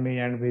IMA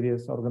and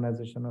various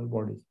organizational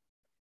bodies.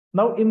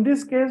 Now, in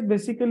this case,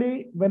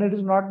 basically, when it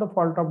is not the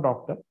fault of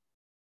doctor,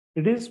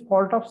 it is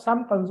fault of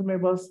some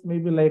consumables,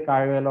 maybe like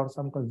IOL or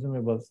some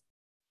consumables.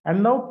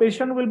 And now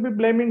patient will be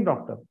blaming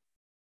doctor.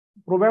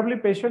 Probably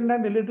patient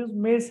and relatives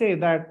may say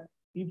that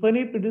even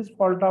if it is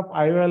fault of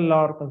IOL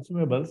or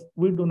consumables,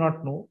 we do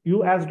not know.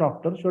 You as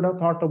doctor should have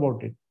thought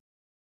about it.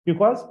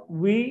 Because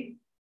we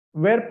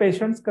were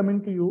patients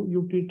coming to you,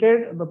 you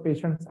treated the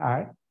patient's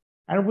eye,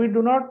 and we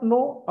do not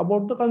know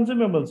about the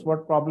consumables,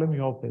 what problem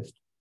you have faced.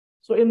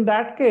 So in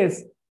that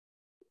case,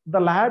 the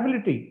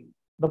liability,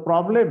 the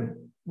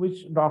problem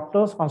which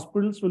doctors,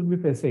 hospitals will be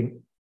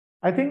facing,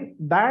 I think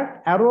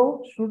that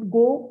arrow should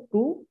go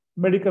to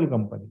medical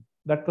company,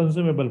 that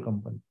consumable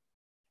company.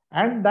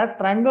 And that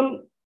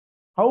triangle,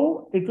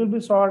 how it will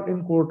be solved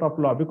in court of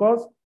law,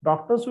 because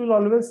doctors will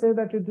always say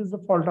that it is the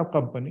fault of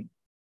company.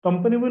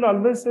 Company will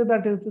always say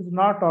that it is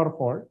not our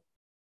fault.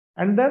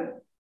 And then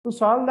to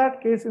solve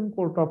that case in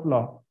court of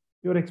law,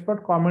 your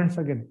expert comments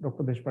again,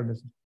 Dr. Deshpande.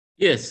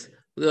 Yes,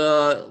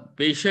 the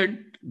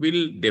patient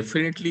will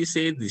definitely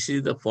say this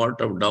is the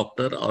fault of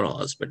doctor or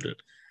hospital.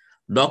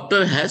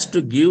 Doctor has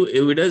to give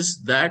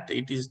evidence that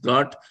it is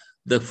not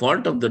the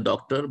fault of the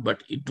doctor,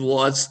 but it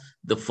was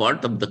the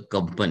fault of the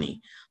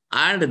company.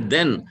 And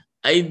then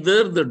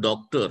either the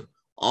doctor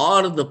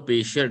or the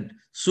patient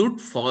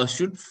should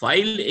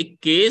file a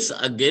case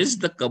against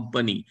the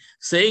company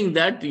saying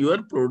that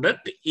your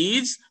product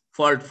is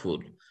faultful.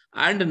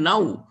 And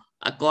now,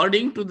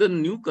 according to the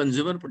new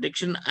Consumer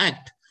Protection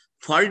Act,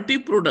 faulty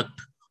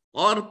product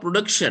or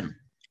production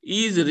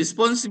is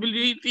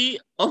responsibility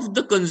of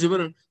the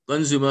consumer,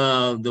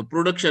 the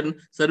production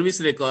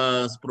service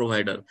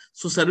provider.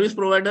 So service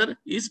provider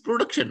is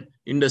production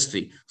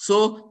industry.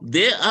 So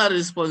they are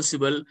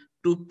responsible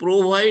to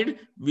provide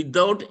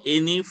without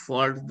any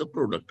fault the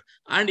product.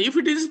 And if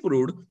it is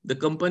proved, the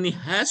company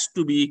has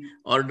to be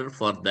ordered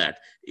for that.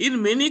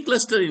 In many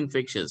cluster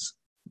infections,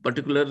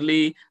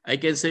 particularly, I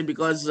can say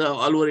because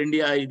all over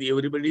India,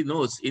 everybody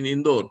knows in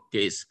Indore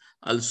case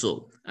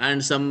also,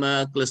 and some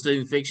cluster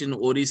infection,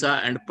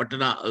 Orissa and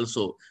Patna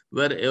also,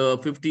 where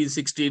 15,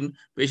 16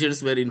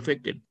 patients were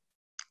infected.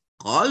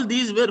 All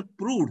these were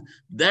proved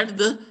that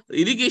the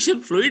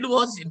irrigation fluid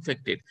was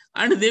infected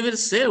and they were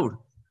saved.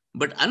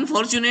 But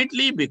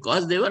unfortunately,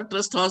 because they were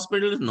trust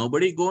hospitals,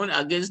 nobody going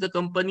against the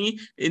company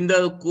in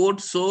the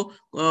court. So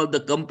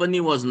the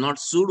company was not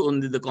sued.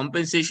 Only the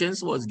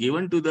compensations was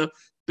given to the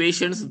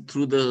patients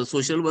through the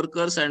social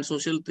workers and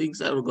social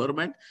things or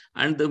government,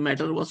 and the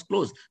matter was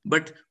closed.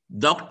 But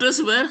doctors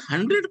were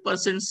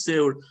 100%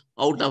 saved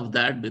out of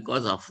that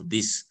because of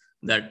this,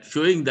 that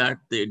showing that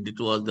it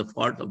was the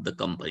fault of the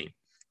company.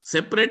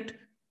 Separate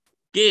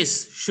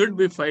case should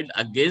be filed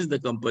against the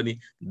company,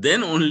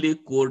 then only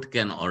court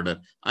can order.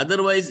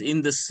 Otherwise,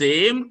 in the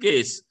same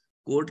case,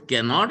 court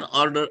cannot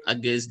order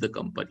against the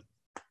company.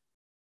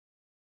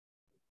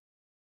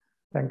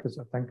 Thank you,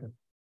 sir. Thank you.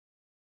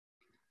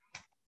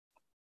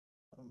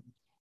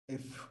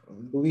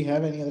 Do we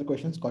have any other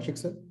questions? Kaushik,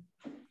 sir?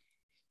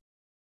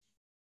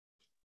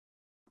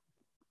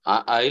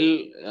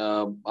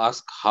 I'll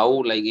ask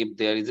how, like, if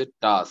there is a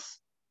TASS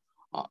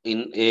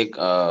in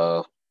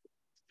a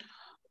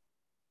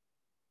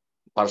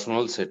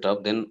personal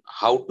setup, then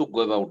how to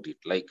go about it?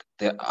 Like,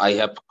 I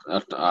have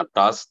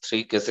TASS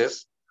 3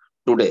 cases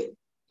today.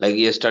 Like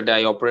yesterday,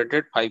 I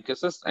operated 5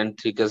 cases and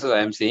 3 cases I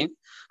am seeing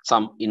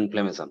some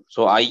inflammation.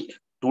 So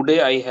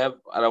today I have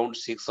around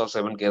 6 or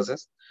 7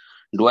 cases.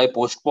 Do I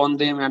postpone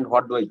them and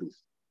what do I do?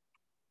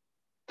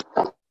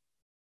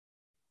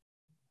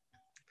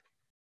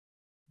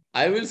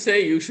 I will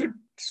say you should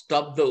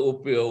stop the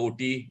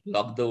OT,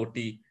 lock the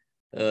OT,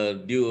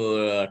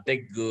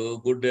 take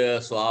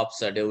good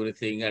swabs and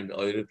everything and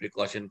every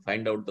precaution,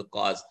 find out the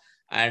cause,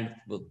 and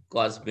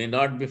cause may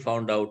not be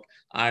found out.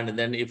 And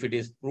then if it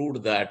is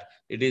proved that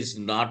it is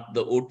not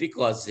the OT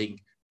causing,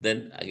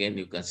 then again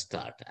you can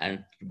start.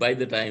 And by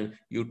the time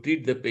you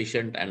treat the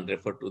patient and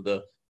refer to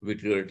the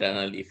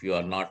vitreoretinal if you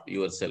are not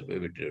yourself a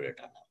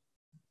vitreoretinal.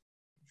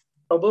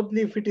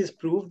 Probably if it is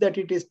proved that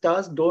it is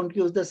TASS, don't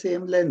use the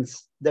same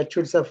lens. That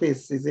should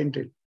suffice, isn't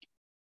it?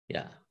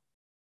 Yeah.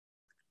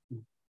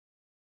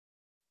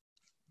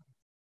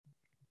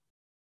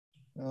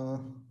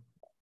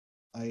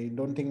 I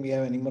don't think we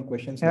have any more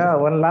questions. Yeah,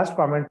 one last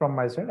comment from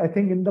my side. I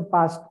think in the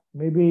past,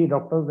 maybe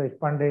Dr.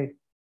 Deshpande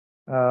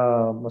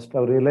must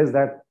have realized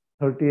that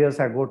 30 years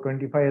ago,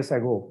 25 years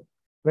ago,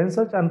 when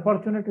such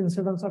unfortunate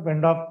incidents of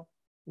endophthalmitis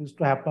used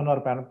to happen, or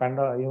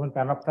even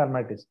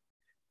panophthalmitis,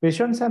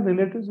 patients and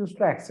relatives used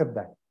to accept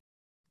that.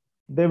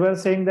 They were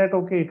saying that,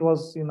 okay, it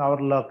was in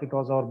our luck, it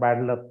was our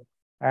bad luck,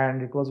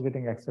 and it was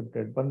getting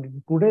accepted. But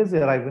in today's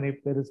era, even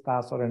if there is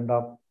TASS or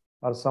endophthalmitis,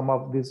 or some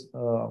of these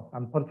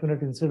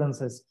unfortunate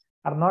incidences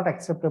are not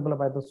acceptable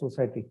by the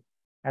society.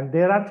 And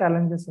there are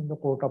challenges in the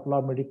court of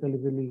law, medical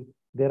legally.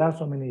 There are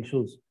so many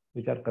issues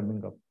which are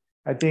coming up.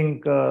 I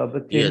think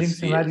the changing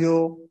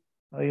scenario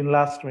in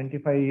last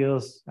 25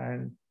 years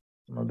and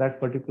that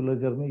particular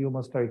journey you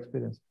must have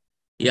experienced.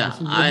 Yeah,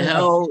 I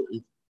have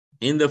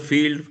in the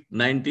field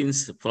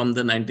from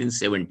the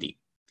 1970.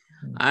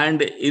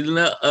 And in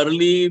the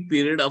early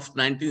period of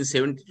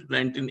 1970 to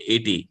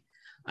 1980,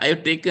 I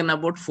have taken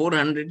about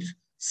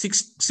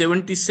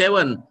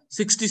 67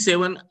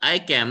 eye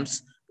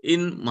camps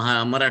in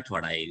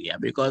Marathwada area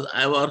because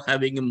I was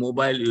having a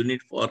mobile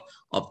unit for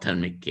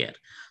ophthalmic care.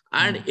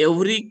 And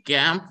every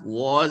camp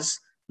was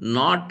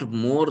not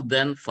more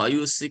than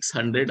 500,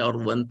 600 or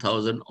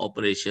 1,000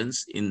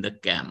 operations in the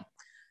camp.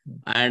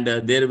 And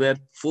there were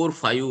 4 or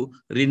 5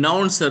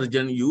 renowned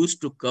surgeons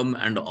used to come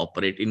and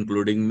operate,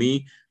 including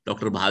me,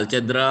 Dr.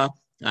 Bhalchandra,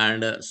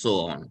 and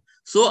so on.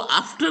 So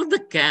after the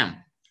camp,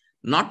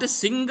 not a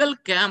single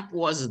camp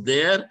was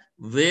there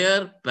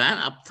where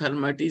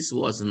panophthalmitis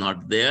was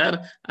not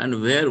there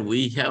and where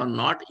we have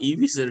not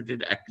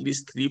eviscerated at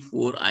least 3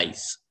 or 4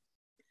 eyes.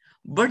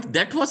 But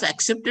that was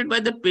accepted by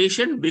the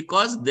patient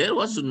because there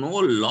was no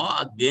law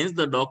against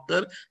the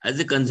doctor as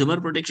a Consumer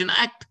Protection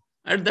Act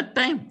at that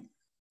time.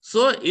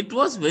 So it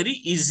was very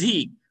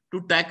easy to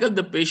tackle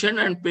the patient,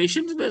 and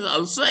patients were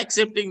also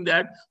accepting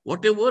that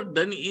whatever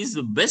done is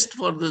best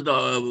for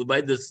by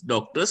the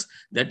doctors,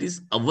 that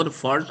is our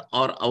fault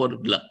or our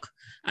luck.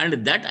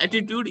 And that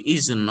attitude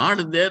is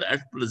not there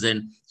at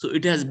present. So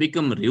it has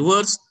become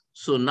reverse.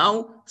 So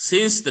now,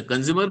 since the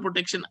Consumer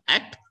Protection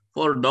Act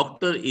for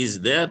doctor is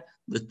there,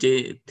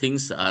 the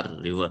things are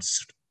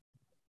reversed.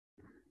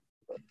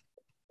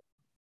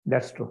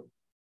 That's true.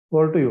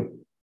 Over to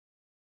you,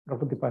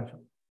 Dr. Dipanshu.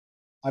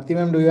 Aarti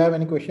ma'am, do you have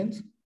any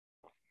questions?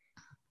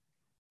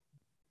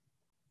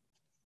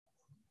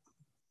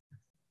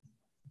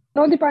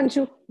 No,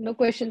 Dipanshu, no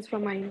questions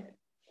from mine.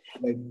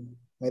 Right.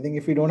 I think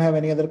if we don't have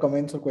any other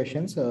comments or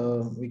questions,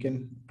 we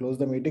can close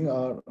the meeting.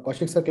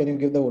 Kaushik sir, can you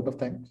give the vote of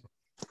thanks?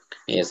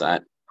 Yes,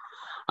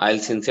 I'll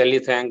sincerely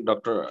thank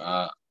Dr.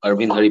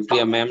 Aravind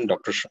Haripriya ma'am,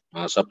 Dr.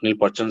 Swapnil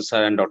Parchand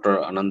sir, and Dr.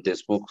 Anant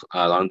Deshmukh,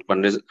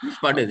 Deshpande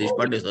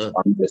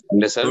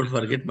sir. Don't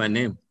forget my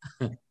name.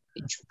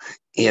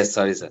 Yes,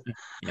 sorry sir.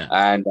 Yeah.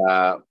 And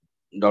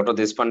Dr.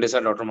 Deshpande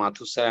sir, Dr.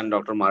 Mathur sir, and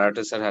Dr.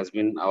 Marathe sir has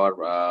been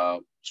our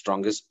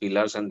strongest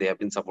pillars, and they have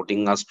been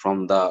supporting us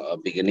from the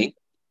beginning.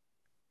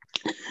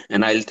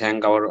 And I'll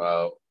thank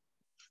our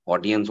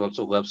audience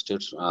also who have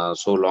stayed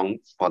so long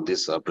for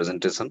this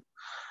presentation.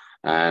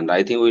 And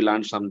I think we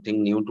learned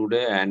something new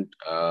today, and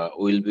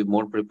we'll be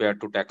more prepared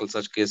to tackle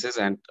such cases,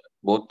 and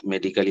both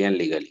medically and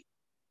legally.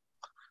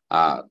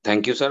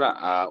 Thank you, sir.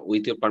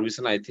 With your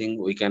permission, I think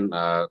we can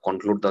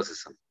conclude the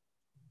session.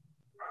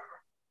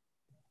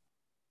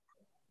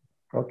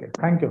 Okay,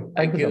 thank you.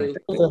 Thank you.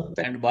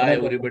 And bye,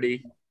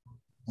 everybody.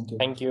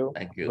 Thank you.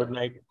 Thank you. Good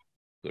night.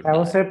 Good Have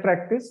night. a safe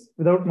practice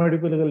without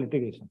medical legal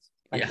litigations.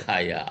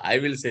 Yeah, I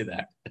will say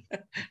that.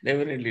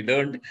 Definitely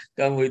don't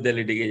come with the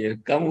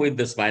litigation. Come with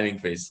the smiling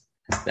face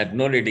that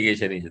no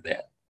litigation is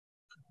there.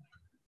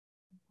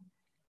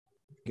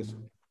 Thank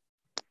you.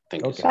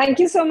 Thank you. Thank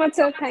you so much,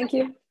 sir. Thank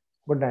you.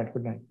 Good night.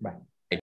 Good night. Bye.